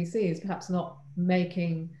as we see, is perhaps not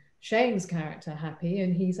making Shane's character happy,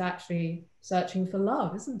 and he's actually searching for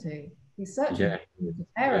love, isn't he? He's searching Yeah. to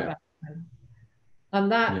care Yeah. about him,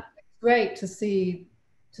 and that's great to see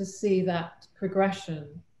that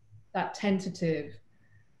progression, that tentative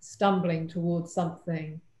stumbling towards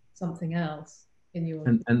something else in your.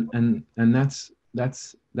 And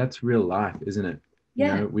that's real life, isn't it?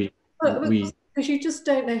 Yeah, We because you just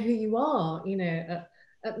don't know who you are,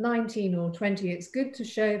 at 19 or 20. It's good to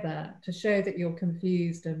show that you're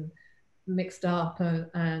confused and mixed up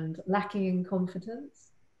and lacking in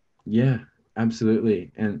confidence. Yeah,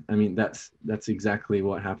 absolutely. And I mean, that's exactly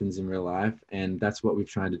what happens in real life. And that's what we've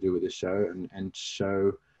tried to do with the show, and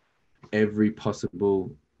show every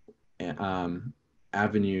possible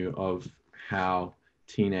avenue of how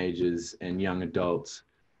teenagers and young adults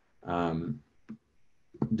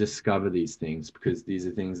discover these things, because these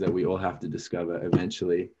are things that we all have to discover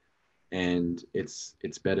eventually. And it's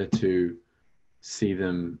better to see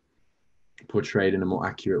them portrayed in a more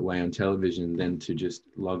accurate way on television than to just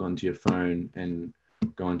log onto your phone and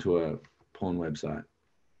go onto a porn website.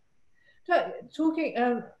 Talking,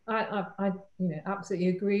 I absolutely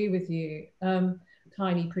agree with you.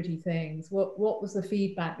 Tiny pretty things. What was the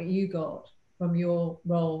feedback that you got from your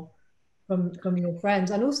role, from your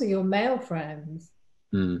friends and also your male friends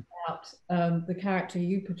about the character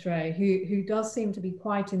you portray, who does seem to be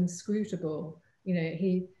quite inscrutable?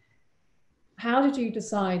 How did you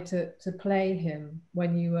decide to play him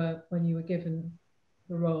when you were given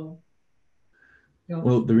the role?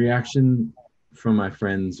 Well, the reaction from my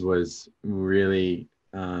friends was really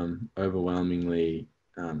overwhelmingly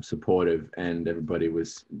supportive, and everybody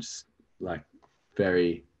was just like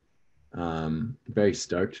very very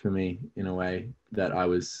stoked for me, in a way, that I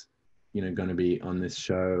was going to be on this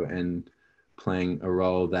show and playing a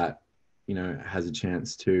role that has a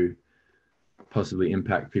chance to possibly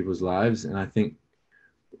impact people's lives. And I think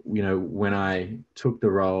when I took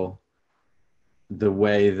the role, the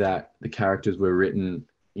way that the characters were written,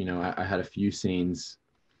 I had a few scenes,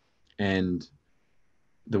 and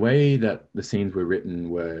the way that the scenes were written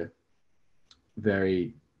were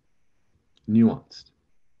very nuanced,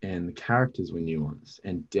 and the characters were nuanced.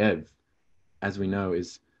 And Dev, as we know,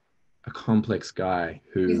 is a complex guy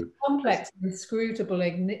who... He's a complex, inscrutable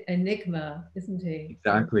enigma, isn't he?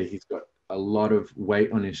 Exactly. He's got a lot of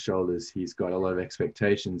weight on his shoulders. He's got a lot of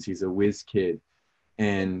expectations. He's a whiz kid.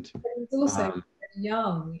 And he's also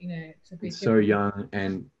young, to be so young,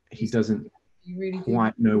 and he doesn't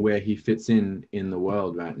quite know where he fits in the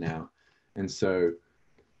world right now. And so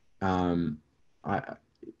I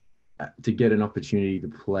to get an opportunity to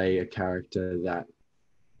play a character that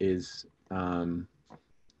is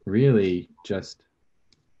really just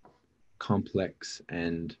complex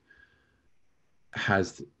and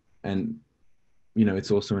it's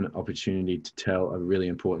also an opportunity to tell a really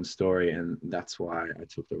important story, and that's why I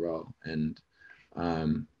took the role. And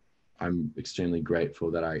I'm extremely grateful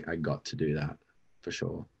that I got to do that, for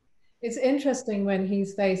sure. It's interesting when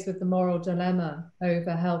he's faced with the moral dilemma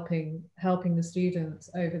over helping the students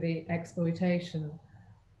over the exploitation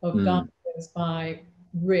of diamonds by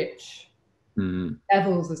rich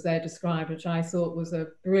devils, as they're described, which I thought was a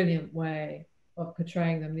brilliant way of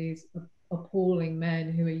portraying them, these appalling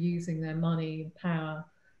men who are using their money, power,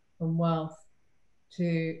 and wealth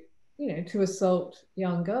to assault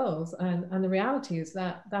young girls. And the reality is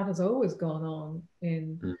that has always gone on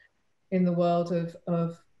in the world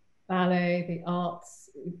of ballet, the arts.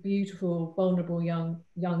 Beautiful, vulnerable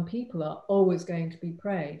young people are always going to be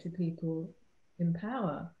prey to people in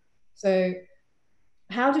power. So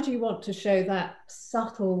how did you want to show that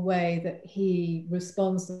subtle way that he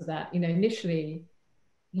responds to that? Initially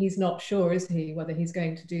he's not sure, is he, whether he's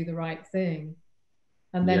going to do the right thing,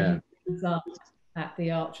 and then he ends up at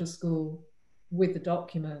the Archer School with the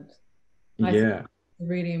document. I think it's a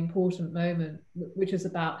really important moment, which is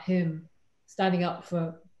about him standing up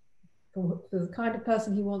for the kind of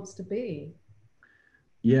person he wants to be.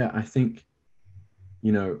 Yeah, I think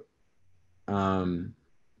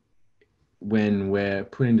when we're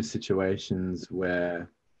put into situations where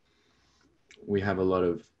we have a lot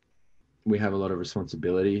of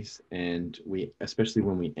responsibilities, and especially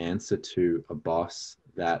when we answer to a boss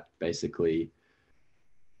that basically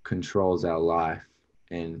controls our life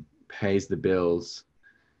and pays the bills,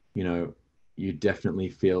 you definitely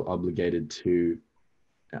feel obligated to...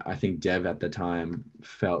 I think Dev at the time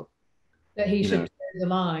felt that he should toe the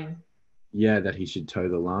line. Yeah, that he should toe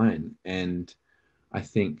the line. And I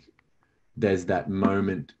think there's that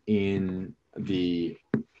moment in the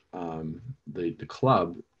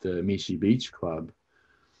club, the Mishi Beach Club,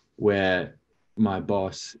 where my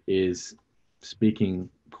boss is speaking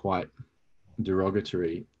quite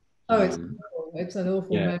derogatory. Oh, Um, it's an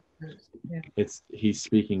awful yeah, moment. Yeah. he's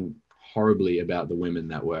speaking horribly about the women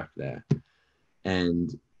that work there,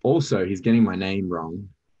 and also he's getting my name wrong.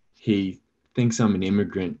 He thinks I'm an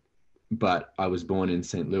immigrant, but I was born in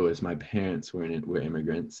St. Louis. My parents were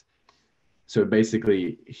immigrants. So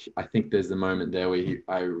basically, I think there's the moment there where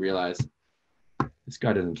I realized this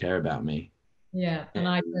guy doesn't care about me. Yeah, And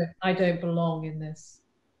and I don't belong in this.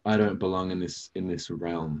 I don't belong in this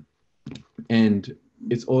realm. And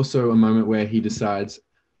it's also a moment where he decides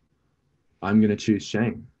I'm going to choose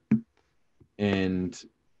shame. And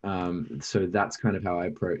so that's kind of how I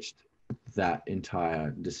approached that entire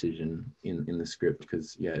decision in the script,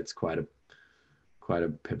 because yeah, it's quite a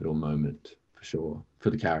pivotal moment for sure for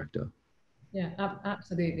the character. Yeah,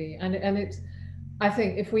 absolutely. And it's, I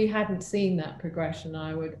think if we hadn't seen that progression,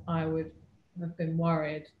 I would have been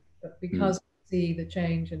worried. But Mm. because we see the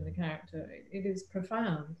change in the character, it is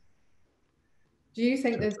profound. Do you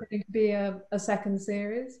think there's going to be a second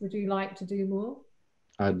series? Would you like to do more?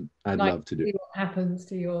 I'd Like love to do. see what happens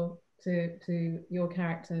to your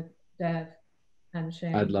character, Dev and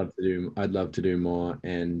Shane? I'd love to do more,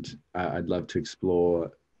 and I'd love to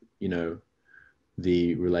explore, you know,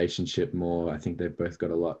 the relationship more. I think they've both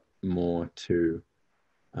got a lot more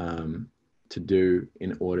um, to do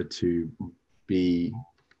in order to be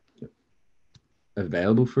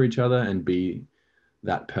available for each other and be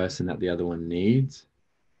that person that the other one needs.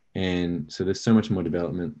 And so there's so much more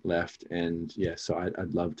development left. And yeah, so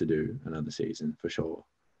I'd love to do another season for sure.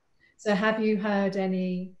 So have you heard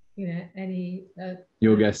any, any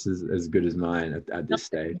Your guess is as good as mine at this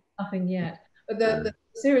stage. nothing yet? But Uh, the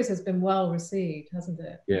series has been well received, hasn't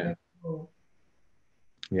it? yeah, Overall.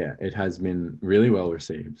 yeah, it has been really well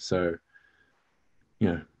received. So, you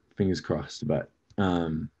know, fingers crossed. But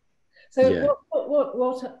So yeah,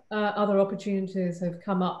 what other opportunities have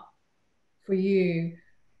come up for you,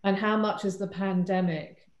 and how much is the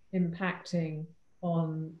pandemic impacting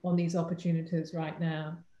on these opportunities right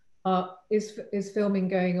now? Is filming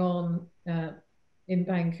going on in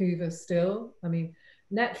Vancouver still? I mean,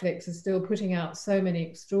 Netflix is still putting out so many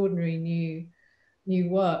extraordinary new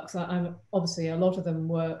works. I'm obviously a lot of them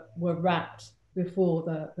were wrapped before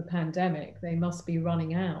the pandemic. They must be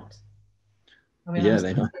running out. I mean, I'm yeah,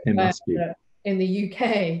 they aware must be. that in the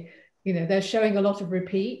UK, they're showing a lot of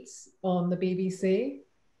repeats on the BBC.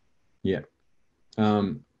 Yeah.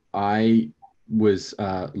 I was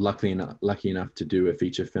lucky enough to do a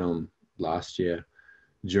feature film last year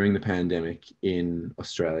during the pandemic in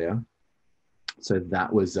Australia. So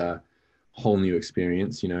that was a whole new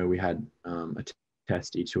experience. You know, we had a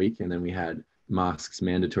test each week, and then we had masks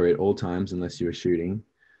mandatory at all times unless you were shooting.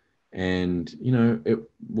 And you know, it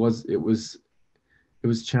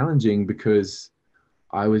was challenging because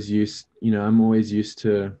I was used. You know, I'm always used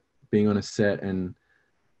to being on a set and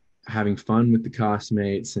having fun with the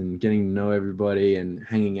castmates and getting to know everybody and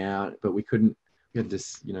hanging out, but we couldn't. We had to,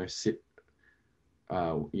 you know, sit,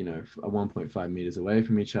 1.5 meters away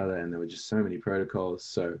from each other, and there were just so many protocols.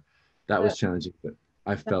 So that was challenging, but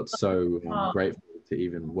I felt so grateful to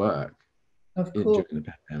even work Of course. during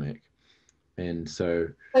the pandemic. And so,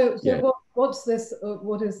 So yeah, what's this?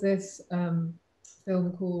 What is this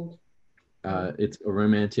film called? it's a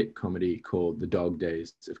romantic comedy called The Dog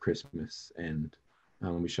Days of Christmas, and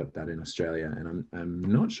we shot that in Australia. And I'm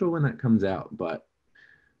not sure when that comes out, but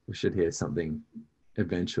we should hear something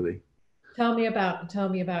eventually. Tell me about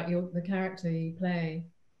the character you play.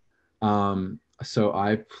 So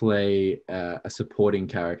I play a supporting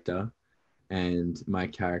character, and my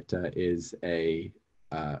character is a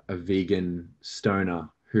vegan stoner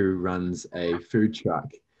who runs a food truck,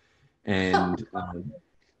 and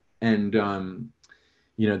and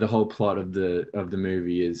you know, the whole plot of the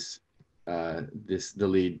movie is the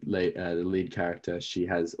lead character. She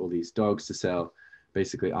has all these dogs to sell.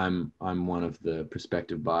 Basically, I'm one of the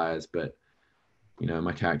prospective buyers, but you know,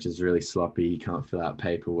 my character's really sloppy. He can't fill out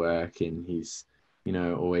paperwork, and he's, you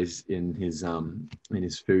know, always in his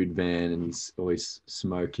food van, and he's always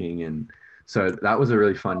smoking. And so that was a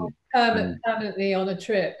really fun. Permanently on a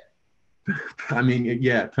trip. I mean,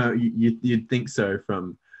 yeah, you'd think so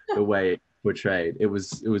from the way it portrayed. It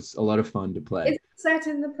was a lot of fun to Is play. it set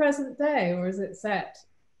in the present day, or is it set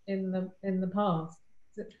in the past?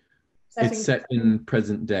 Is it It's setting? set in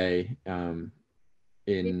present day.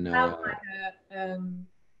 He In sounds like a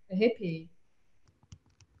hippie.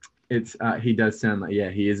 It's he does sound like, yeah,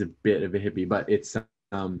 he is a bit of a hippie, but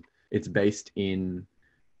it's based in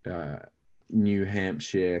uh, New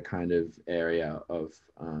Hampshire kind of area of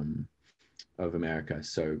America,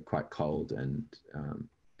 so quite cold,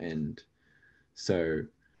 and so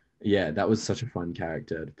Yeah, that was such a fun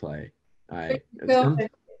character to play. I Filmed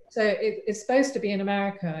so it's supposed to be in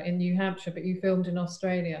America, in New Hampshire, but you filmed in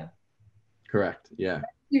Australia. correct. Yeah,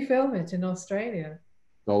 You film it in Australia.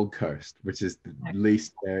 Gold Coast, which is the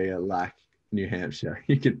least area like New Hampshire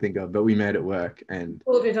you could think of, but we made it work, and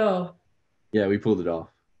Pulled it off. yeah, we pulled it off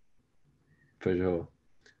for sure.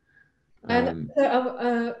 And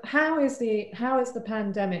so, how is the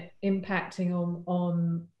pandemic impacting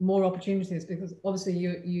on more opportunities? Because obviously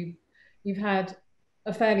you've had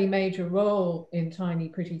a fairly major role in Tiny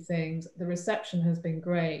Pretty Things. The reception has been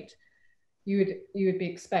great. You would be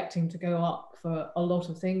expecting to go up for a lot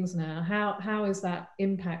of things now. How is that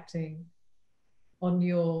impacting on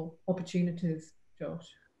your opportunities, Josh?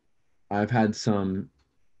 I've had some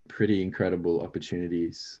pretty incredible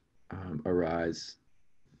opportunities arise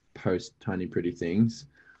post Tiny Pretty Things.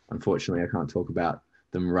 Unfortunately, I can't talk about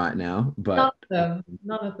them right now, None but of them.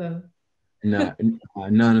 None of them. no,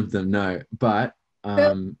 none of them, no. But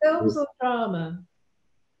Films or drama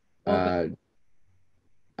or uh,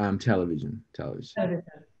 television. television.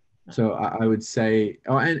 So I would say,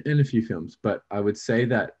 oh, and a few films, but I would say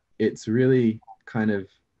that it's really kind of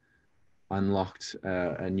unlocked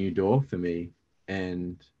a new door for me,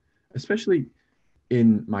 and especially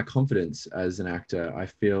in my confidence as an actor, I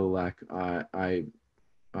feel like I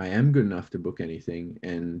am good enough to book anything,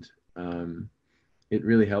 and it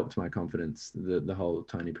really helped my confidence, the whole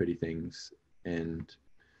Tiny Pretty Things, and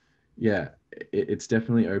yeah, it's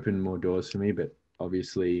definitely opened more doors for me, but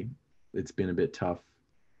obviously it's been a bit tough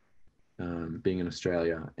being in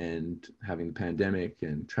Australia and having the pandemic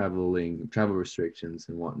and travel restrictions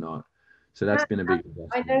and whatnot. So that's been a big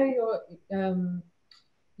I investment. know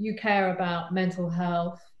you care about mental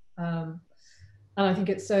health, and I think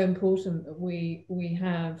it's so important that we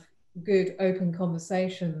have good open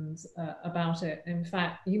conversations about it. In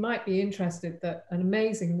fact, you might be interested that an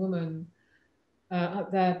amazing woman,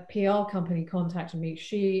 their PR company contacted me.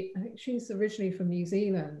 I think she's originally from New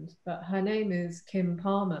Zealand, but her name is Kim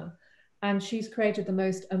Palmer, and she's created the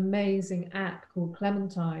most amazing app called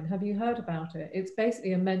Clementine. Have you heard about it? It's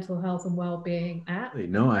basically a mental health and well-being app. Really?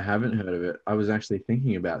 No, I haven't heard of it. I was actually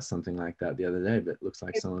thinking about something like that the other day, but it looks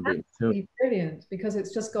like It's someone beat me to it. absolutely brilliant because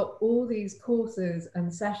it's just got all these courses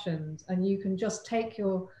and sessions, and you can just take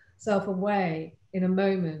yourself away in a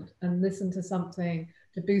moment and listen to something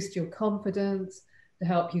to boost your confidence, to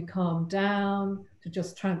help you calm down, to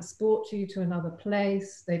just transport you to another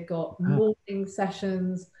place. They've got Ah, morning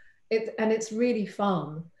sessions, and it's really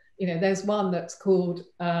fun. There's one that's called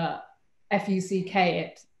FUCK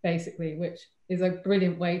it, basically, which is a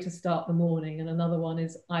brilliant way to start the morning, and another one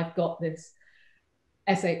is I've got this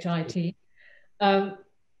SHIT. Um,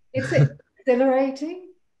 it's exhilarating.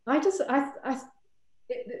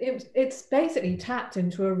 It's basically tapped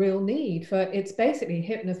into a real need for, it's basically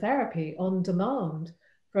hypnotherapy on demand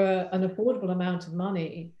for an affordable amount of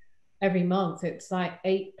money every month. It's like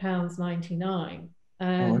 £8.99. oh,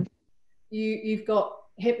 And okay. you've got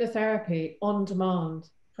hypnotherapy on demand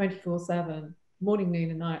 24/7, morning, noon,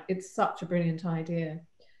 and night. It's such a brilliant idea.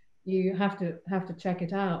 You have to check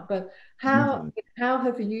it out. But how Definitely. how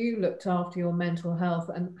have you looked after your mental health,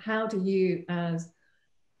 and how do you, as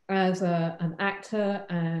an actor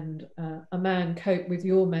and a man, cope with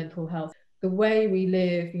your mental health? The way we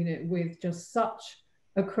live, with just such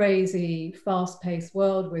a crazy, fast-paced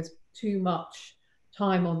world with too much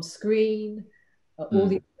time on screen, all Mm.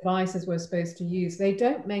 these devices we're supposed to use, they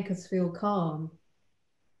don't make us feel calm.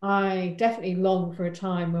 I definitely long for a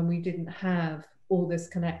time when we didn't have all this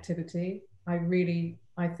connectivity.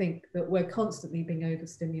 I think that we're constantly being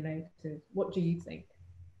overstimulated. What do you think?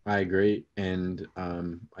 I agree, and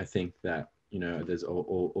I think that there's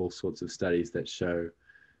all sorts of studies that show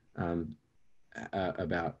um,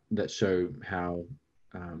 about that show how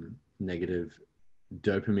negative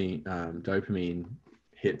dopamine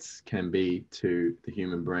hits can be to the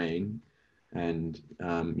human brain, and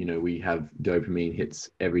we have dopamine hits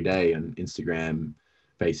every day on Instagram,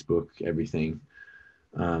 Facebook, everything,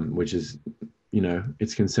 which is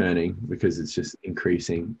it's concerning because it's just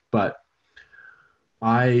increasing. But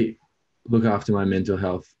I look after my mental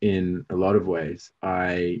health in a lot of ways.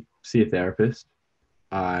 I see a therapist.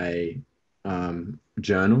 I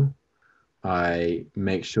journal. I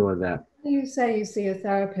make sure that When you say you see a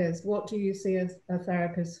therapist, what do you see a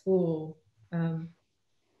therapist for? Um,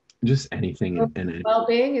 just anything and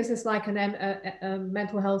well-being? Is this like a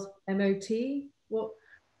mental health MOT? What?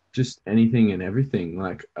 just anything and everything.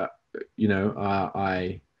 Like,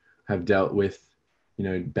 I have dealt with,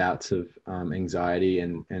 bouts of anxiety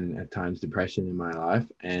and at times depression in my life.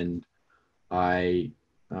 And I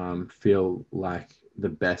feel like the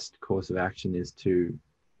best course of action is to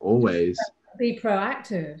always Be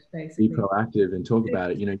proactive, be basically. proactive and talk Do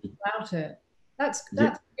about it. about it. That's Yeah,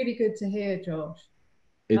 that's really good to hear, Josh.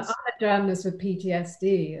 I'm it's a journalist with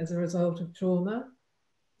PTSD as a result of trauma.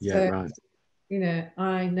 yeah, So, right.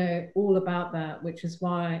 I know all about that, which is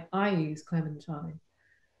why I use Clementine.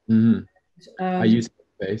 Hmm. I Um, use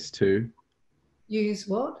Headspace too. use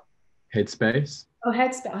what? Headspace. Oh,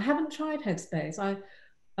 Headspace. I haven't tried Headspace.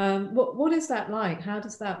 What is that like? How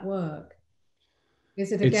does that work?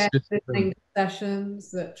 Is it It's again just listening to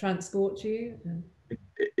sessions that transport you?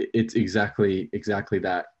 it's exactly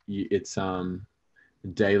that. It's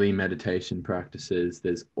daily meditation practices.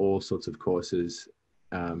 There's all sorts of courses.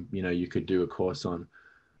 You could do a course on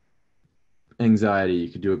anxiety. You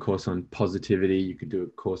could do a course on positivity. You could do a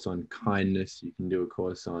course on kindness. You can do a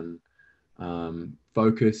course on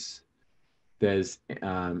focus. There's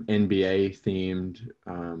NBA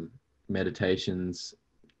themed meditations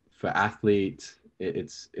for athletes.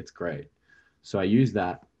 It's great. So I use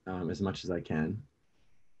that as much as I can,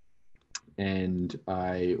 and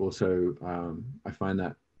I also I find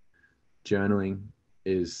that journaling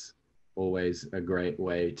is always a great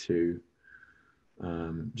way to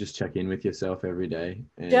just check in with yourself every day.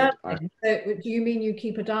 And Journaling. So, do you mean you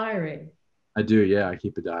keep a diary? I do, yeah. I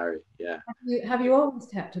keep a diary. Yeah, Have you always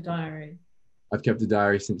kept a diary? I've kept a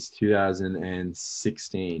diary since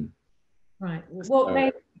 2016. Right.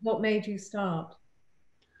 So What made you start?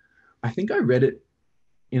 I think I read it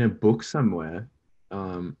in a book somewhere.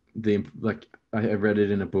 The like I read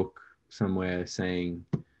it in a book somewhere saying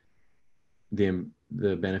the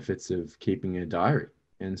benefits of keeping a diary,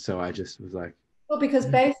 and so I just was like, Well, because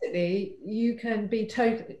basically you can be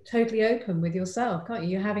totally open with yourself, can't you?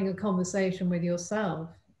 You're having a conversation with yourself,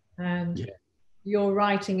 and yeah, you're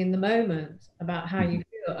writing in the moment about how you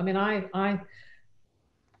feel. I mean, I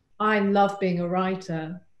love being a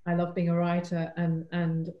writer. I love being a writer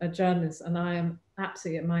and a journalist, and I am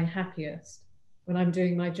absolutely at my happiest when I'm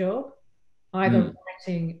doing my job, either mm,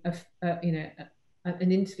 writing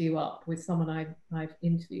an interview up with someone I've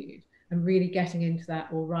interviewed and really getting into that,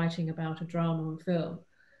 or writing about a drama or film,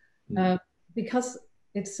 mm, um, because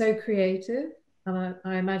it's so creative, and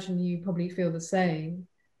I imagine you probably feel the same.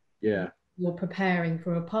 yeah, You're preparing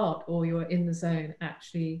for a part, or you're in the zone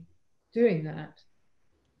actually doing that.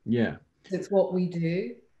 yeah, It's what we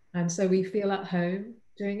do, and so we feel at home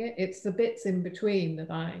doing it. It's the bits in between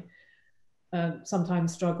that I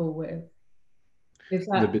sometimes struggle with. Is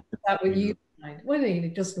the that bit, is that what you find? Well,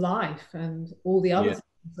 just life and all the other yeah,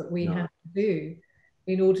 things that we no, have to do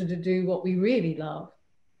in order to do what we really love,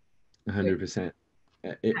 which 100%.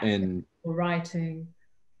 And or writing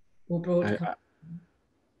or I, broadcasting. I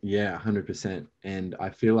yeah, 100%. And I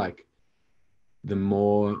feel like the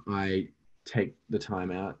more I take the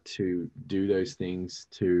time out to do those things,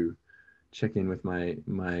 to check in with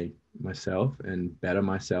myself and better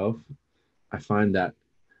myself, I find that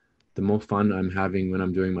the more fun I'm having when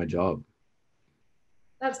I'm doing my job.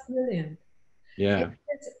 That's brilliant. Yeah.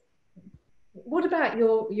 What about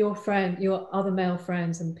your other male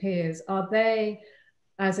friends and peers? Are they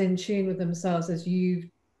as in tune with themselves as you've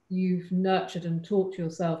nurtured and taught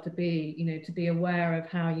yourself to be, to be aware of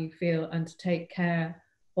how you feel and to take care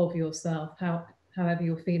of yourself, however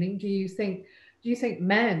you're feeling? Do you think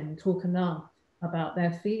men talk enough about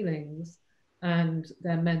their feelings and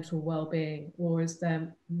their mental well-being, or is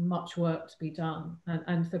there much work to be done?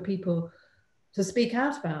 And for people to speak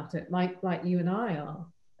out about it, like you and I are,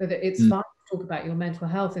 that it's Mm, fine to talk about your mental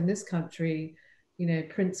health in this country.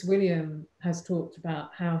 Prince William has talked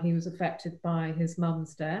about how he was affected by his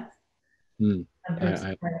mum's death, mm. and Prince,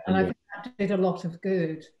 I and I remember. think that did a lot of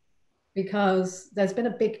good, because there's been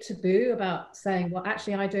a big taboo about saying, well,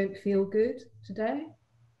 actually, I don't feel good today,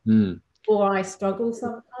 Mm, or I struggle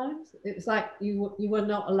sometimes. It's like you were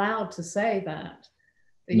not allowed to say that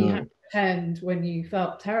you had no, to pretend when you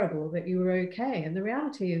felt terrible that you were okay. And the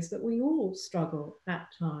reality is that we all struggle at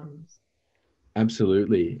times.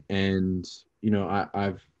 absolutely. And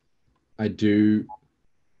I do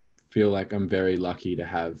feel like I'm very lucky to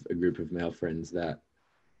have a group of male friends that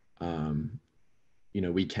um,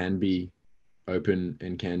 we can be open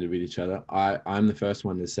and candid with each other. I'm the first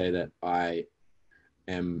one to say that I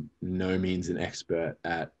am no means an expert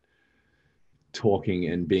at talking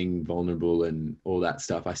and being vulnerable and all that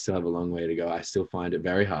stuff. I still have a long way to go. I still find it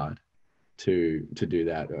very hard to do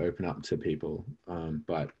that or open up to people.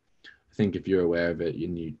 But I think if you're aware of it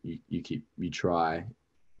and you try,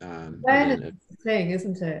 and Awareness then is the thing,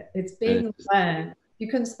 isn't it? It's and being aware. You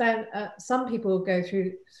can spend, some people go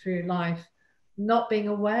through life not being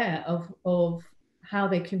aware of how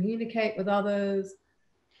they communicate with others,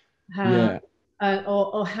 how yeah,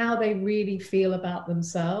 or how they really feel about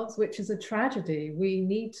themselves, which is a tragedy. We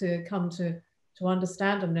need to come to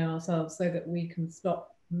understand and know ourselves so that we can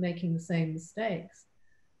stop making the same mistakes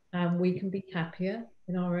and we can be happier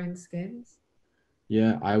in our own skins.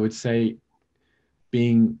 Yeah, I would say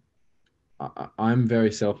being I'm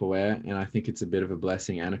very self-aware, and I think it's a bit of a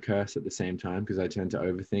blessing and a curse at the same time, because I tend to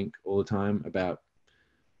overthink all the time about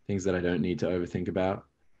things that I don't need to overthink about.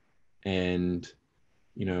 And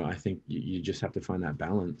I think you just have to find that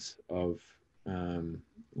balance of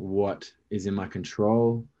what is in my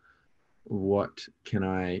control, what can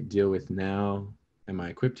I deal with now, am I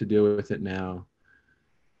equipped to deal with it now?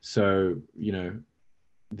 So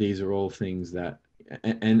these are all things that,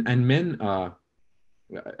 and men are,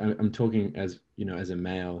 I'm talking as as a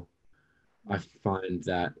male, I find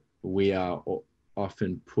that we are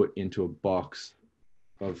often put into a box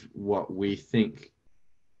of what we think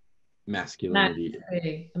masculinity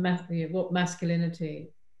What masculinity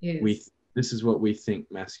we is. this is what we think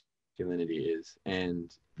masculinity is.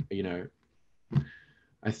 And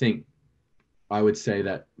I think I would say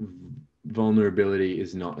that vulnerability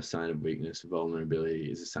is not a sign of weakness.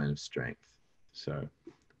 Vulnerability is a sign of strength. So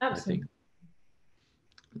Absolutely.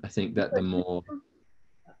 I think that the more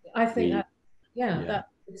I think we that, yeah, that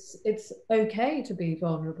it's okay to be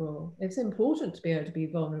vulnerable. It's important to be able to be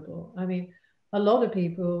vulnerable. I mean, a lot of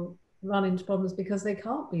people run into problems because they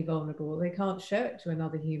can't be vulnerable. They can't show it to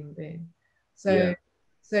another human being. yeah So,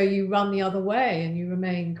 so you run the other way and you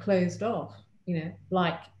remain closed off.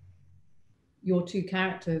 Like your two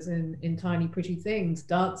characters in Tiny Pretty Things,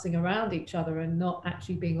 dancing around each other and not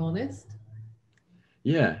actually being honest,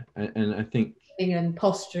 and I think and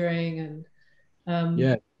posturing and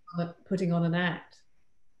yeah putting on an act.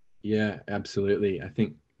 yeah absolutely. I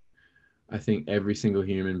think every single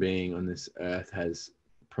human being on this earth has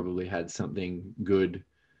probably had something good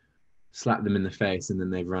slap them in the face, and then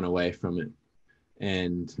they've run away from it.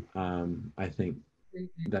 And I think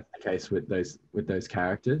that's the case with those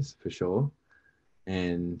characters for sure.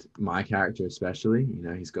 And my character especially,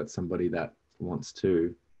 he's got somebody that wants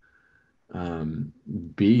to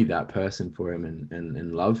be that person for him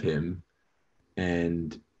and love him,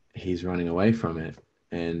 and he's running away from it.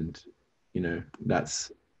 And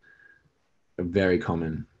that's a very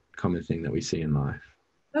common thing that we see in life.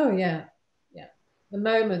 Oh yeah, yeah. The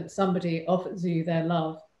moment somebody offers you their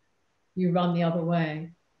love, you run the other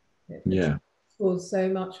way. It's Yeah, caused so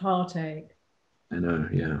much heartache, I know.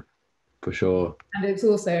 Yeah, for sure. and it's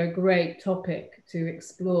also a great topic to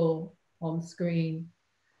explore on screen.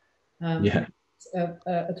 Yeah, It's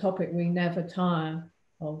a topic we never tire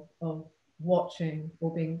of watching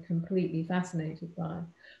or being completely fascinated by.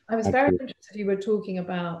 I was very absolutely. interested. You were talking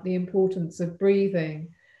about the importance of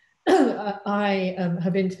breathing. I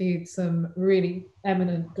have interviewed some really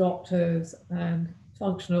eminent doctors and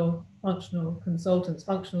functional consultants.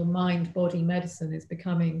 Functional mind body medicine is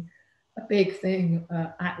becoming a big thing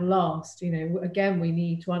at last. Again, we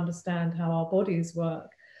need to understand how our bodies work.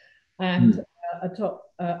 And Mm,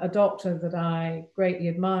 a doctor that I greatly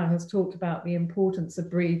admire has talked about the importance of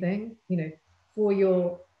breathing. For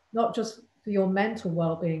your, not just for your mental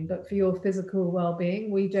well-being, but for your physical well-being.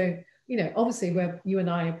 We don't, obviously you and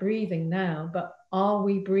I are breathing now, but are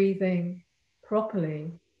we breathing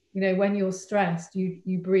properly? When you're stressed,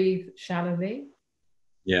 you breathe shallowly.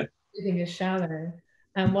 yeah, Breathing is shallow,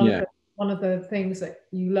 and yeah, one of the things that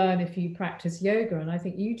you learn if you practice yoga, and I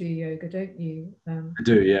think you do yoga, don't you? I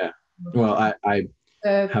do. Yeah. Well, I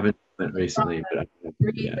The, haven't done it recently, but yeah,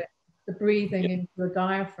 breathing, the yeah, breathing into the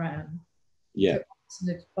diaphragm yeah.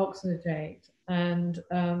 to oxygenate, and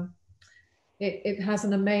it has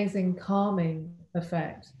an amazing calming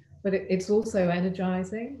effect, but it's also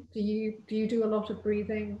energizing. Do you do a lot of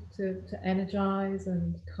breathing to energize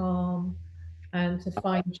and calm and to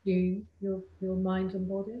fine tune your mind and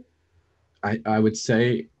body? I would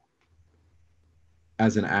say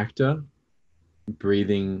as an actor,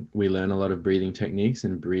 breathing, we learn a lot of breathing techniques,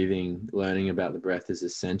 and learning about the breath is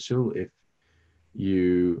essential. If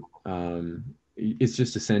you, it's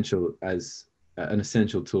just essential as an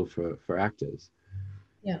essential tool for actors.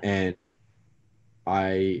 Yeah. And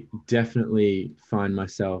I definitely find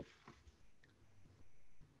myself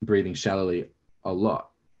breathing shallowly a lot.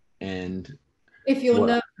 And If you're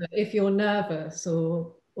what, nervous,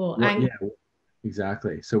 or what, angry. yeah,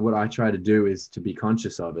 exactly. So what I try to do is to be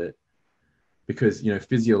conscious of it, because,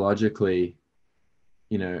 physiologically,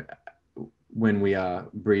 you know, when we are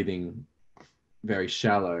breathing very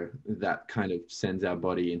shallow, that kind of sends our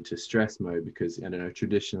body into stress mode, because, I don't know,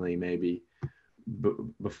 traditionally, maybe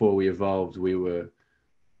before we evolved, we were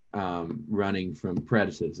running from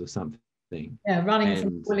predators or something thing. Yeah, running from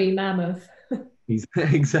And woolly mammoth. he's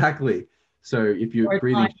exactly. So if you're Or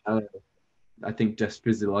breathing shallow, I think just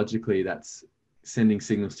physiologically that's sending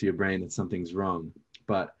signals to your brain that something's wrong.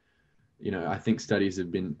 But I think studies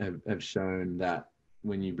have shown that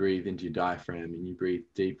when you breathe into your diaphragm and you breathe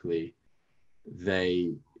deeply,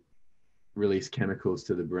 they release chemicals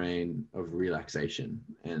to the brain of relaxation,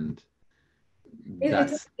 and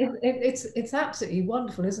that's it's absolutely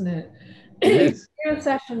wonderful, isn't it? it If is. you do a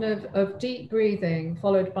session of deep breathing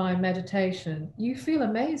followed by meditation, you feel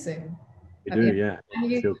amazing You at the do, end. yeah.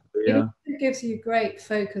 And You feel it clear. also gives you great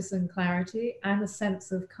focus and clarity and a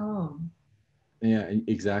sense of calm. Yeah,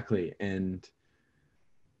 exactly. And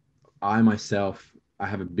I myself, I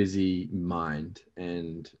have a busy mind,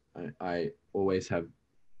 and I always have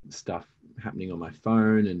stuff happening on my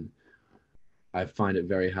phone, and I find it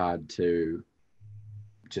very hard to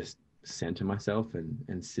just center myself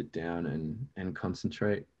and sit down and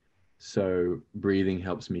concentrate. So breathing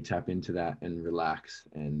helps me tap into that and relax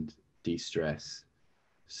and de-stress.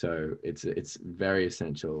 So it's very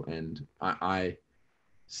essential, and I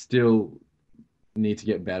still need to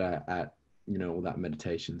get better at all that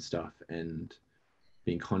meditation stuff and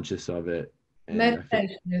being conscious of it. And I feel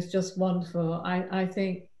Meditation is just wonderful. I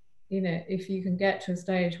think, if you can get to a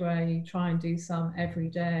stage where you try and do some every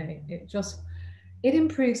day, it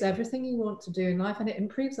improves everything you want to do in life, and it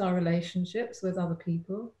improves our relationships with other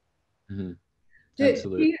people. mhm, Do, do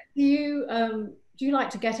absolutely. you do you do you like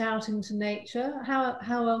to get out into nature? How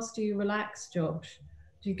else do you relax, Josh?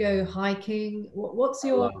 Do you go hiking? What's I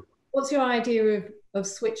your love what's your idea of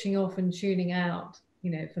switching off and tuning out?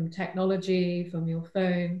 From technology, from your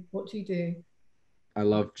phone. What do you do? I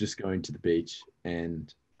love just going to the beach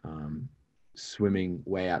and um, swimming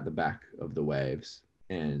way out the back of the waves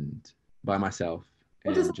and by myself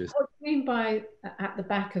and just What do you mean by at the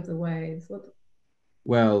back of the waves?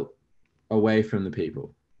 well away from the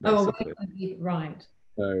people Oh, away basically. from the right.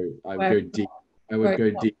 So Where I would where it's go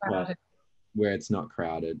not deeper crowded. where it's not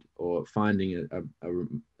crowded, or finding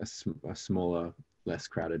a smaller, less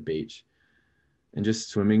crowded beach and just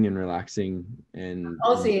swimming and relaxing and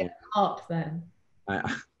Aussie enjoying. up then.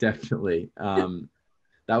 I definitely.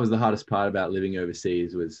 That was the hardest part about living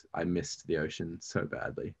overseas was I missed the ocean so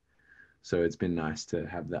badly. So it's been nice to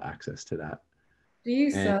have the access to that. Do you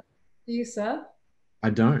And surf? Do you surf? I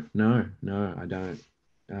don't. No, I don't.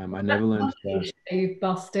 I never learned to surf. You've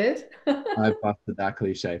busted. I busted that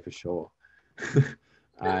cliche for sure.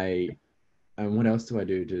 I and what else do I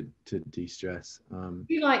do to de-stress? Do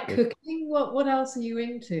you like Well, cooking? What else are you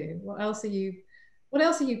into? What else are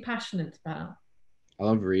you passionate about? I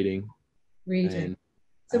love reading, Reading. and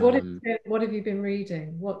So um, what have you been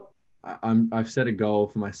reading? What I've set a goal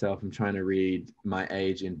for myself. I'm trying to read my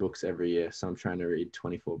age in books every year, so I'm trying to read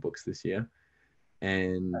 24 books this year,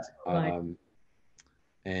 and like um,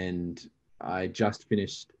 and I just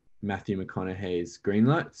finished Matthew McConaughey's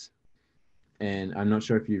Greenlights, and I'm not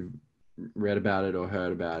sure if you've read about it or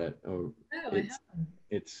heard about it, or no, I it's haven't.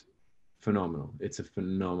 it's phenomenal. It's a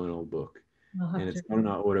phenomenal book, I'll and have to. it's not an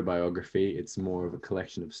autobiography. It's more of a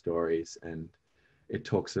collection of stories, and he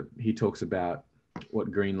talks about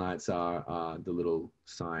what green lights are the little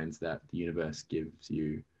signs that the universe gives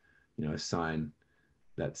you, a sign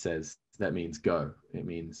that says that means go. It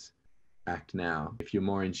means act now. If you're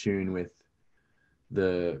more in tune with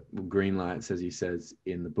the green lights, as he says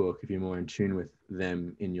in the book, if you're more in tune with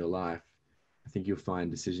them in your life, I think you'll find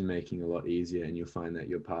decision making a lot easier, and you'll find that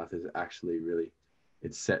your path is actually really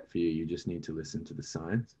it's set for you. You just need to listen to the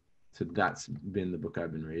signs. So that's been the book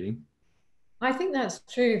I've been reading. I think that's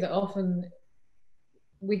true that often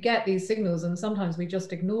we get these signals and sometimes we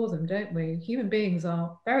just ignore them, don't we? Human beings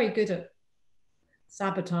are very good at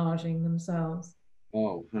sabotaging themselves.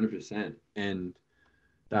 Oh, 100%. And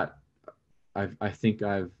that I think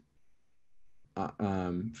I've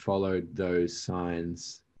followed those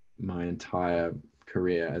signs my entire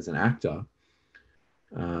career as an actor,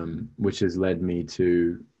 which has led me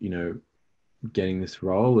to getting this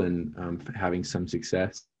role and having some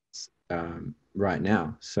success right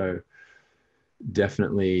now. So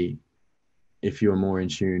definitely, if you're more in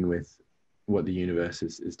tune with what the universe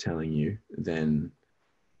is telling you, then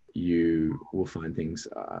you will find things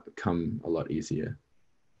come a lot easier.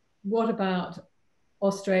 What about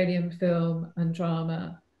Australian film and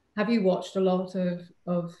drama? Have you watched a lot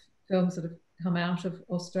of films that have come out of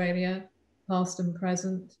Australia, past and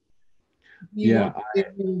present? You Yeah, want to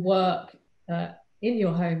do more work uh, in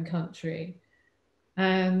your home country,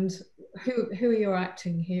 and who are your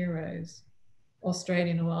acting heroes,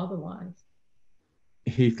 Australian or otherwise?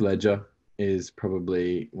 Heath Ledger is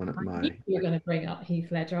probably one of I knew my you were going to bring up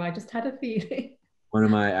Heath Ledger. I just had a feeling. one of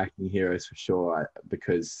my acting heroes for sure,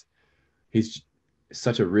 because he's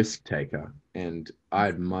such a risk taker, and I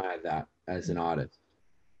admire that as an artist.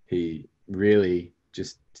 He really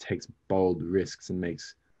just takes bold risks and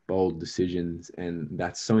makes bold decisions, and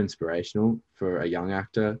that's so inspirational for a young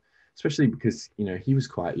actor, especially because he was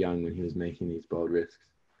quite young when he was making these bold risks.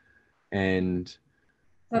 And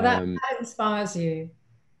So that inspires you.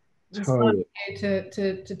 Inspires totally, you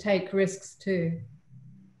to take risks too.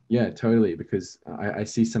 yeah, totally, because I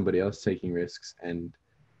see somebody else taking risks, and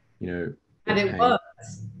And it it paying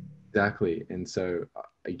works. exactly, and so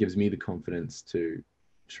it gives me the confidence to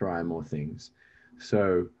try more things.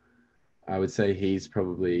 So I would say he's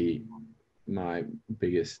probably my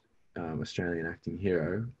biggest Australian acting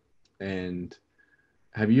hero. And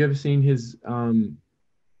have you ever seen his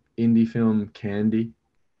indie film Candy?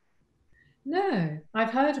 No,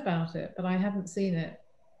 I've heard about it, but I haven't seen it.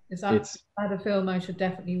 Is It's that a film I should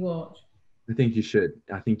definitely watch? I think you should.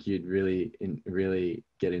 I think you'd really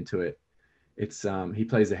get into it. It's he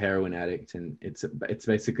plays a heroin addict, and it's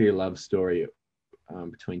basically a love story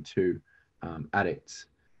between two addicts,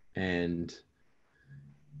 and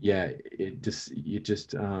yeah,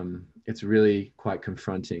 it's really quite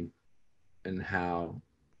confronting, and how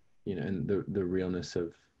and the realness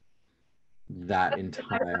of that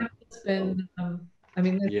entire It's world. been, I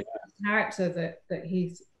mean, the Yeah, character that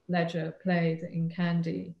Heath Ledger played in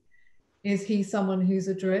Candy, is he someone who's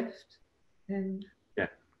adrift in yeah,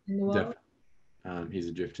 in the world? definitely. He's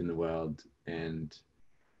adrift in the world, and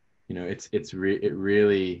it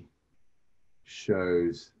really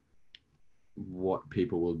shows what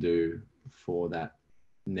people will do for that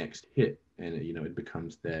next hit, and it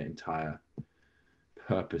becomes their entire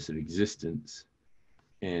purpose of existence.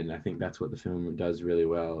 And I think that's what the film does really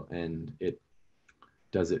well, and it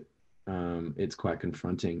does it. It's quite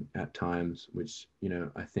confronting at times, which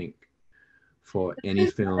I think for any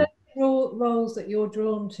Who's film. the roles that you're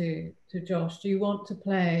drawn to Josh? Do you want to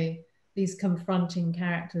play these confronting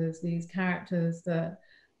characters, these characters that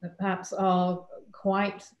perhaps are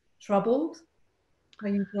quite troubled? Are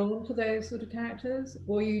you drawn to those sort of characters,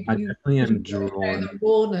 or I you definitely sort of am know drawn. the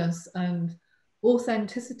rawness and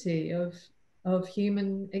authenticity of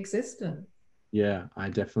human existence? Yeah, I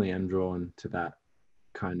definitely am drawn to that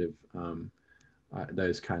kind of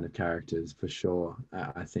those kind of characters for sure.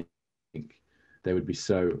 I think they would be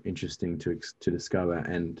so interesting to discover,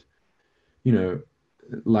 and you know,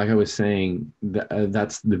 like I was saying,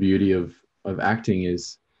 that's the beauty of acting,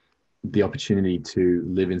 is the opportunity to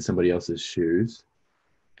live in somebody else's shoes,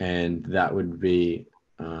 and that would be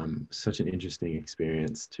such an interesting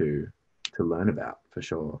experience to learn about for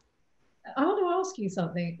sure. I want to ask you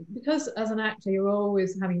something, because as an actor, you're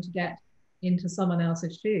always having to get into someone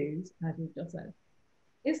else's shoes, as you've just said.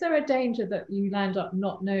 Is there a danger that you land up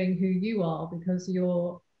not knowing who you are because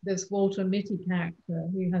you're this Walter Mitty character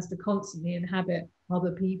who has to constantly inhabit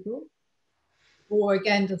other people? Or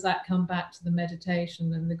again, does that come back to the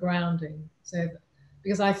meditation and the grounding? So,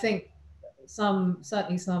 because I think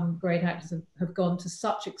certainly some great actors have gone to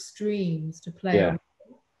such extremes to play a, Yeah,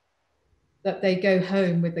 that they go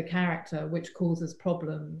home with the character, which causes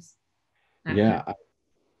problems at home. yeah.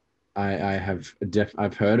 I have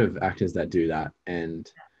I've heard of actors that do that, and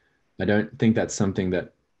I don't think that's something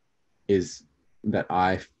is that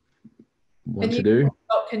I Can want you to do.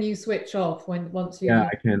 can you switch off when Yeah,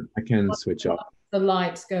 I can switch off. the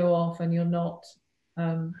lights go off and you're not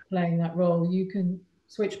playing that role? You can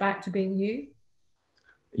switch back to being you.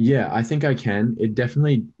 Yeah, I think I can. It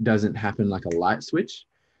definitely doesn't happen like a light switch.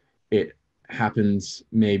 It happens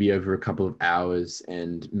maybe over a couple of hours,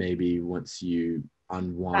 and maybe once you Back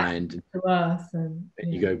unwind to earth and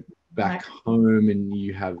and you go back back. home, and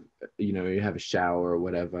you have a shower or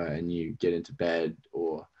whatever, and you get into bed,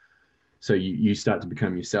 or so you start to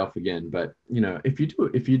become yourself again. But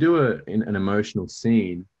if you do an emotional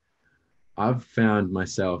scene, I've found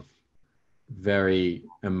myself very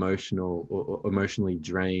emotional, or emotionally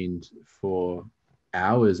drained for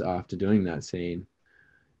hours after doing that scene,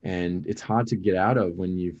 and it's hard to get out of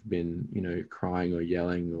when you've been crying or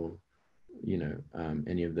yelling, or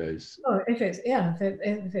any of those. Oh, if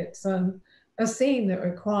it's a scene that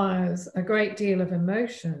requires a great deal of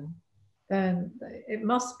emotion, then it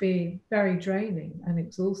must be very draining and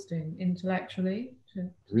exhausting intellectually to do.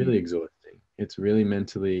 Really exhausting. It's really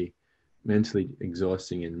mentally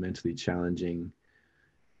exhausting and mentally challenging,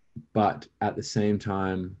 but at the same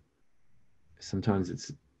time, sometimes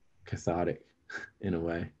it's cathartic in a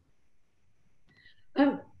way.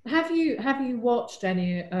 Have you watched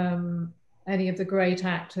any of the great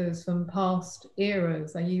actors from past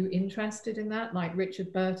eras? Are you interested in that, like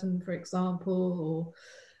Richard Burton, for example, or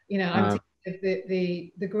I'm Um, thinking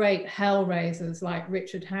the great hellraisers like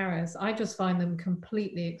Richard Harris, I just find them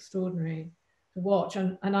completely extraordinary to watch.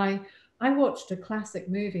 And I watched a classic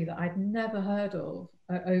movie that I'd never heard of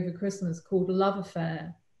over Christmas called Love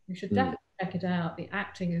Affair. You should Mm. definitely check it out. The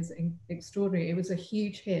acting is extraordinary. It was a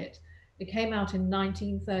huge hit. It came out in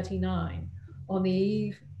 1939 on the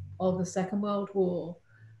eve of the Second World War.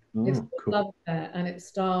 It's Oh, called cool. Love Affair, and it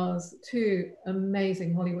stars two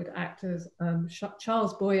amazing Hollywood actors.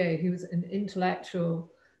 Charles Boyer, who was an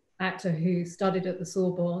intellectual actor who studied at the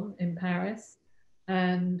Sorbonne in Paris,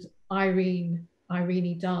 and Irene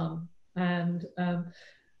Dunne. And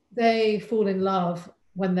they fall in love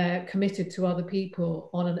when they're committed to other people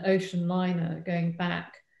on an ocean liner going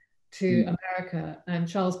back to America. And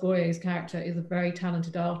Charles Boyer's character is a very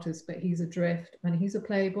talented artist, but he's adrift and he's a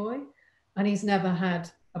playboy, and he's never had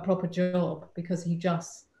a proper job because he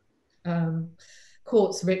just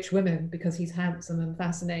courts rich women because he's handsome and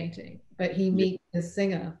fascinating. But he Yeah. meets a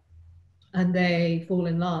singer and they fall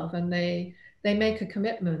in love, and they make a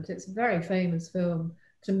commitment. It's a very famous film,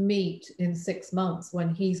 to meet in 6 months when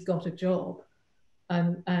he's got a job,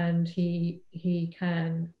 and he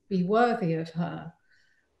can be worthy of her.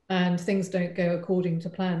 And things don't go according to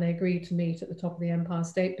plan. They agreed to meet at the top of the Empire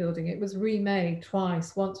State Building. It was remade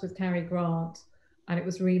twice, once with Cary Grant, and it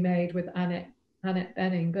was remade with Annette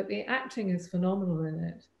Bening. But the acting is phenomenal in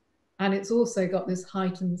it. And it's also got this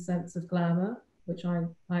heightened sense of glamour, which I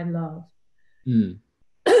love. Mm.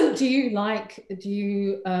 Do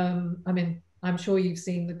you, I mean, I'm sure you've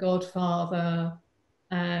seen The Godfather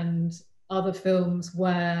and other films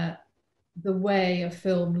where the way a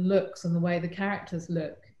film looks and the way the characters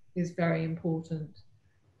look is very important.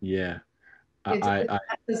 Yeah. It's, I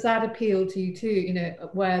does that appeal to you too? You know,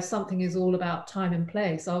 where something is all about time and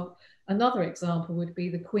place. Another example would be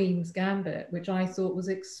The Queen's Gambit, which I thought was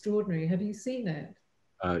extraordinary. Have you seen it?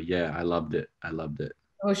 yeah, I loved it. I loved it.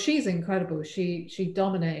 Oh, she's incredible. She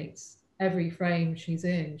dominates every frame she's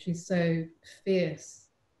in. She's so fierce,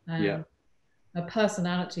 Yeah. and her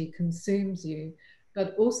personality consumes you.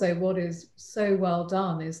 But also, what is so well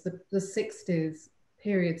done is the 60s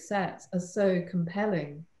period sets are so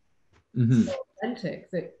compelling, so Hmm. authentic,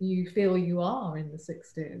 that you feel you are in the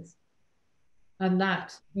 60s. And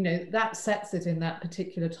that, you know, that sets it in that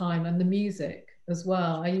particular time, and the music as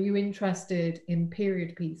well. Are you interested in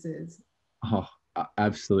period pieces? Oh,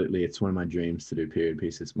 absolutely. It's one of my dreams to do period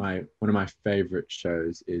pieces. One of my favorite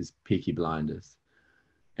shows is Peaky Blinders,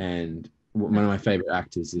 and one of my favorite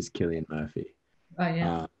actors is Cillian Murphy. Oh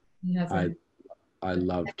yeah, Uh, he has I I a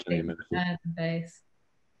love Cillian Murphy. fan base.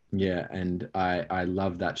 Yeah, and I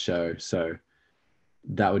love that show. So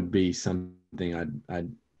that would be something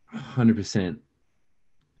I'd 100%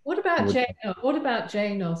 What about would. Jane? What about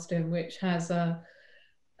Jane Austen, which has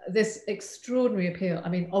this extraordinary appeal? I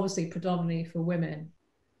mean, obviously predominantly for women.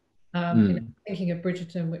 You know, Mm, thinking of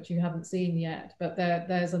Bridgerton, which you haven't seen yet, but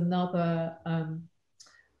there's another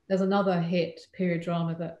hit period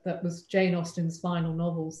drama that was Jane Austen's final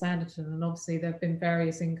novel, Sanditon, and obviously there have been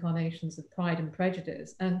various incarnations of Pride and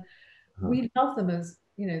Prejudice, and uh, we love them, as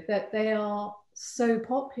you know, that they are so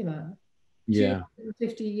popular. yeah,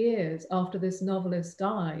 250 years after this novelist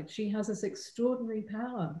died, she has this extraordinary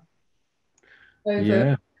power over,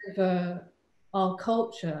 yeah, over our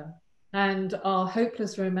culture and our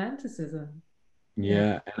hopeless romanticism. You know,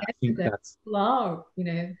 yeah. And I think yesterday, that's people are, you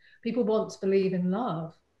know, people want to believe in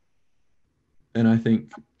love. and I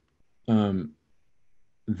think um,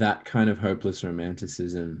 that kind of hopeless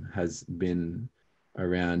romanticism has been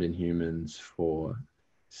around in humans for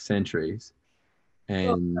centuries.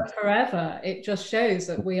 Well, And forever. It just shows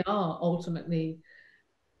that we are ultimately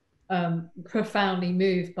profoundly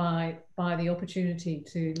moved by the opportunity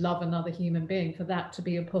to love another human being, for that to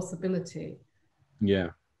be a possibility. yeah,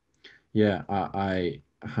 yeah, I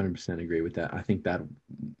 100% agree with that. I think that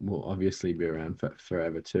will obviously be around for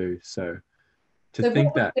forever too. So to So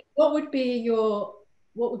think that what would be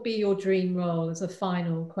your dream role, as a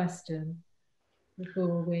final question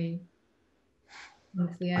before we come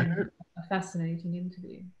to the I end of don't, a fascinating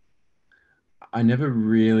interview? I never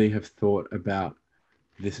really have thought about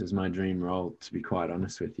this as my dream role, to be quite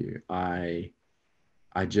honest with you. I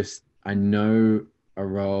know a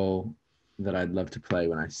role that I'd love to play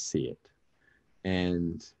when I see it.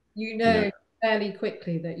 And, You you know, know fairly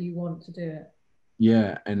quickly that you want to do it.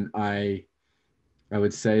 yeah, and I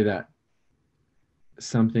would say that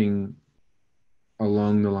something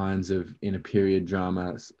along the lines of in a period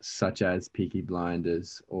drama such as Peaky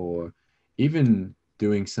Blinders, or even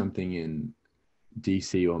doing something in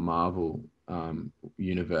DC or Marvel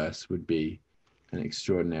universe would be an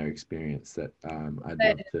extraordinary experience that I'd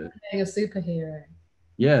love to. Being a superhero.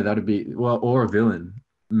 Yeah, that'd be, well, or a villain.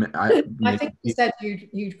 I think you said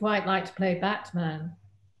you'd quite like to play Batman.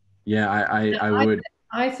 Yeah, I I, would.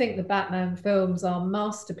 I think the Batman films are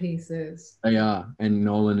masterpieces. They are, and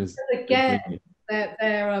Nolan is But a again, genius.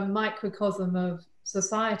 they're a microcosm of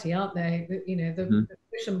society, aren't they? You know, Mhm. the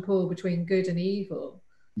push and pull between good and evil.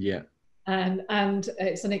 Yeah, And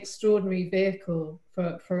it's an extraordinary vehicle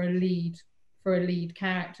for a lead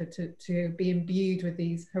character to be imbued with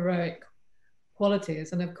these heroic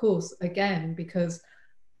qualities. And of course, again, because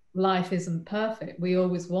life isn't perfect, we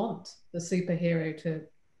always want the superhero to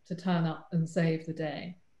turn up and save the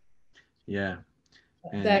day. yeah,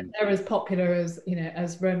 and They're as popular as, you know,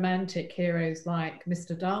 as romantic heroes like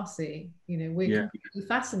Mr. Darcy. You know, we're yeah, completely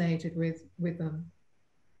fascinated with them.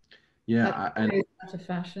 yeah, That is out of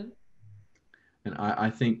fashion. I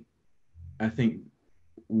think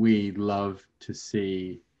we love to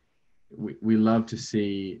see we love to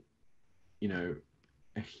see, you know,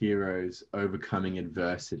 heroes overcoming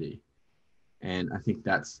adversity, and I think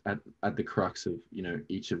that's at the crux of, you know,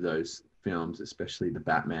 each of those films, especially the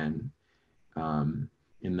Batman.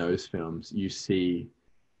 In those films, you see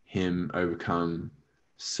him overcome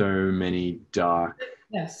so many dark,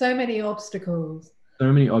 Yeah, so many obstacles,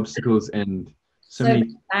 so many obstacles, and so so many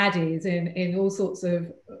many. baddies in all sorts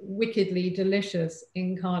of wickedly delicious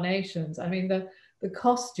incarnations. I mean, the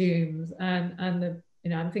costumes and the,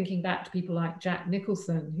 you know, I'm thinking back to people like Jack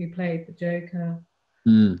Nicholson who played the Joker.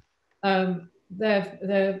 Mm,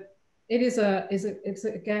 They're it is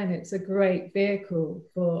again, it's a great vehicle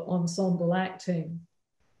for ensemble acting.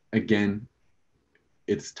 again,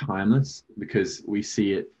 it's timeless because we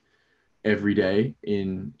see it every day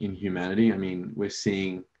in humanity. I mean, we're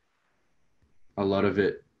seeing a lot of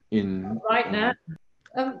it in. Right now,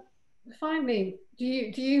 um, finally, do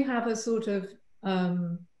you have a sort of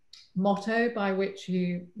um, motto by which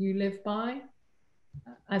you live by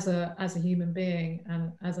as a human being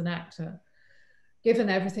and as an actor? Given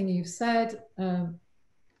everything you've said, you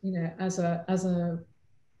know,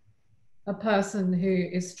 a person who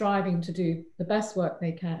is striving to do the best work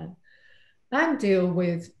they can and deal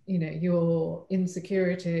with, you know, your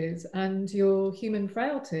insecurities and your human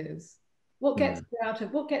frailties. Mm, What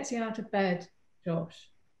gets you out of bed, Josh?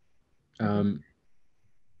 um,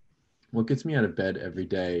 what gets me out of bed every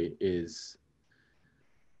day is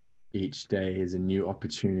each day is a new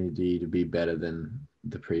opportunity to be better than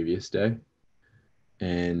the previous day.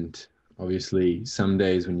 And obviously, some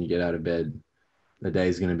days when you get out of bed, the day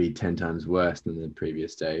is going to be 10 times worse than the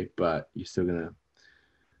previous day, but you're still going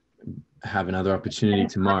to have another opportunity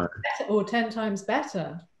tomorrow, Or 10 times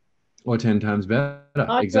better. or 10 times better.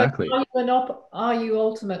 Exactly. Are you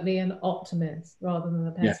ultimately an optimist rather than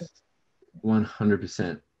a Yes, pessimist?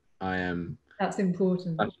 100%. I am. That's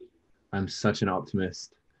important. I'm such an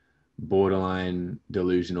optimist, borderline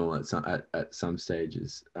delusional at some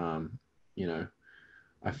stages. You know,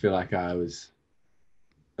 I feel like I was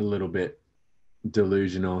a little bit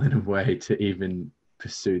delusional in a way to even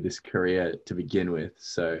pursue this career to begin with.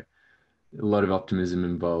 So a lot of optimism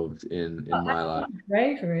involved in my life.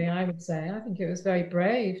 Bravery, I would say. I think it was very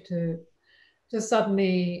brave to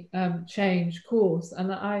suddenly change course. And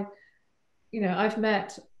you know, I've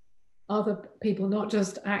met other people, not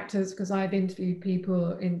just actors, because I've interviewed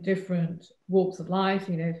people in different walks of life,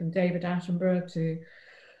 you know, from David Attenborough to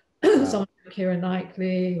Wow. someone like Keira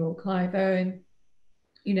Knightley or Clive Owen.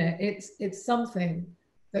 You know, it's something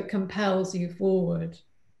that compels you forward,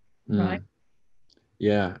 right? Mm.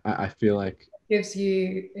 Yeah, I feel like. Gives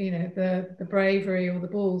you, you know, the bravery or the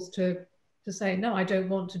balls to say, no, I don't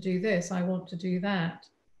want to do this. I want to do that,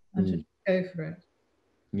 and to Mm. go for it,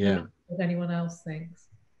 no matter Yeah, what anyone else thinks.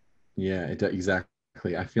 yeah,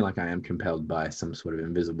 exactly. I feel like I am compelled by some sort of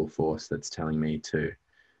invisible force that's telling me to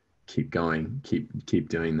keep going, keep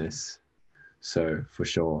doing this. So for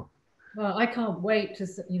sure. Well, I can't wait to,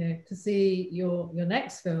 you know, to see your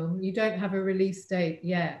next film. You don't have a release date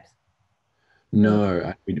yet. So,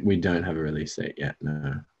 No, we don't have a release date yet.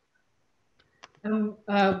 No. um,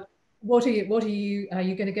 are you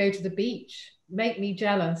going to go to the beach? Make me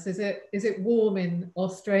jealous. Is it warm in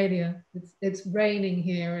Australia? It's raining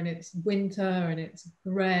here and it's winter and it's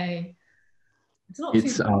grey. It's not too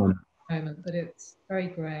It's bad at the moment, but it's very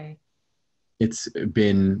grey. it's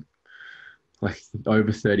been like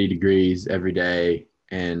over 30 degrees every day,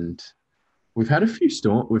 and we've had a few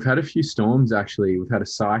storms actually. We've had a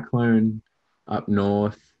cyclone up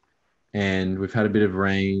north, and we've had a bit of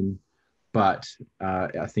rain, but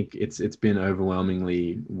I think it's been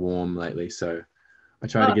overwhelmingly warm lately. So I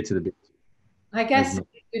try to Well, get to the beach I as guess much.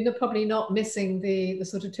 you're probably not missing the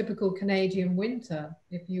sort of typical Canadian winter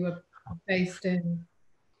if you were based in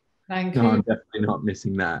No, I'm Vancouver. definitely not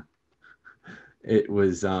missing that. It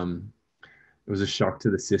was a shock to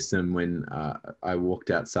the system when I walked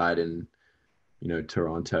outside in,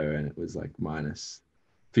 Toronto, and it was like minus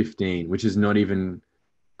 15, which is not even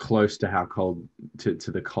close to how cold to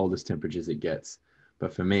the coldest temperatures it gets.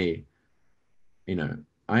 But for me, you know,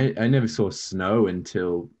 I never saw snow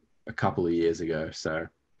until a couple of years ago. So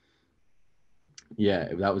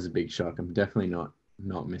yeah, that was a big shock. I'm definitely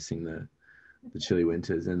not missing the chilly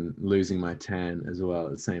winters and losing my tan as well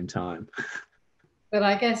at the same time. But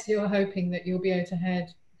I guess you're hoping that you'll be able to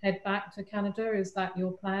head back to Canada. Is that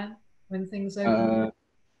your plan when things open?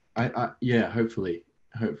 Uh, yeah, hopefully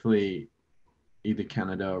either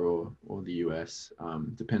Canada or the US,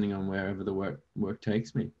 depending on wherever the work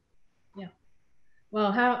takes me. Yeah.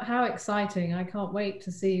 Well, how exciting! I can't wait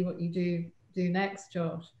to see what you do next,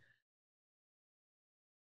 Josh.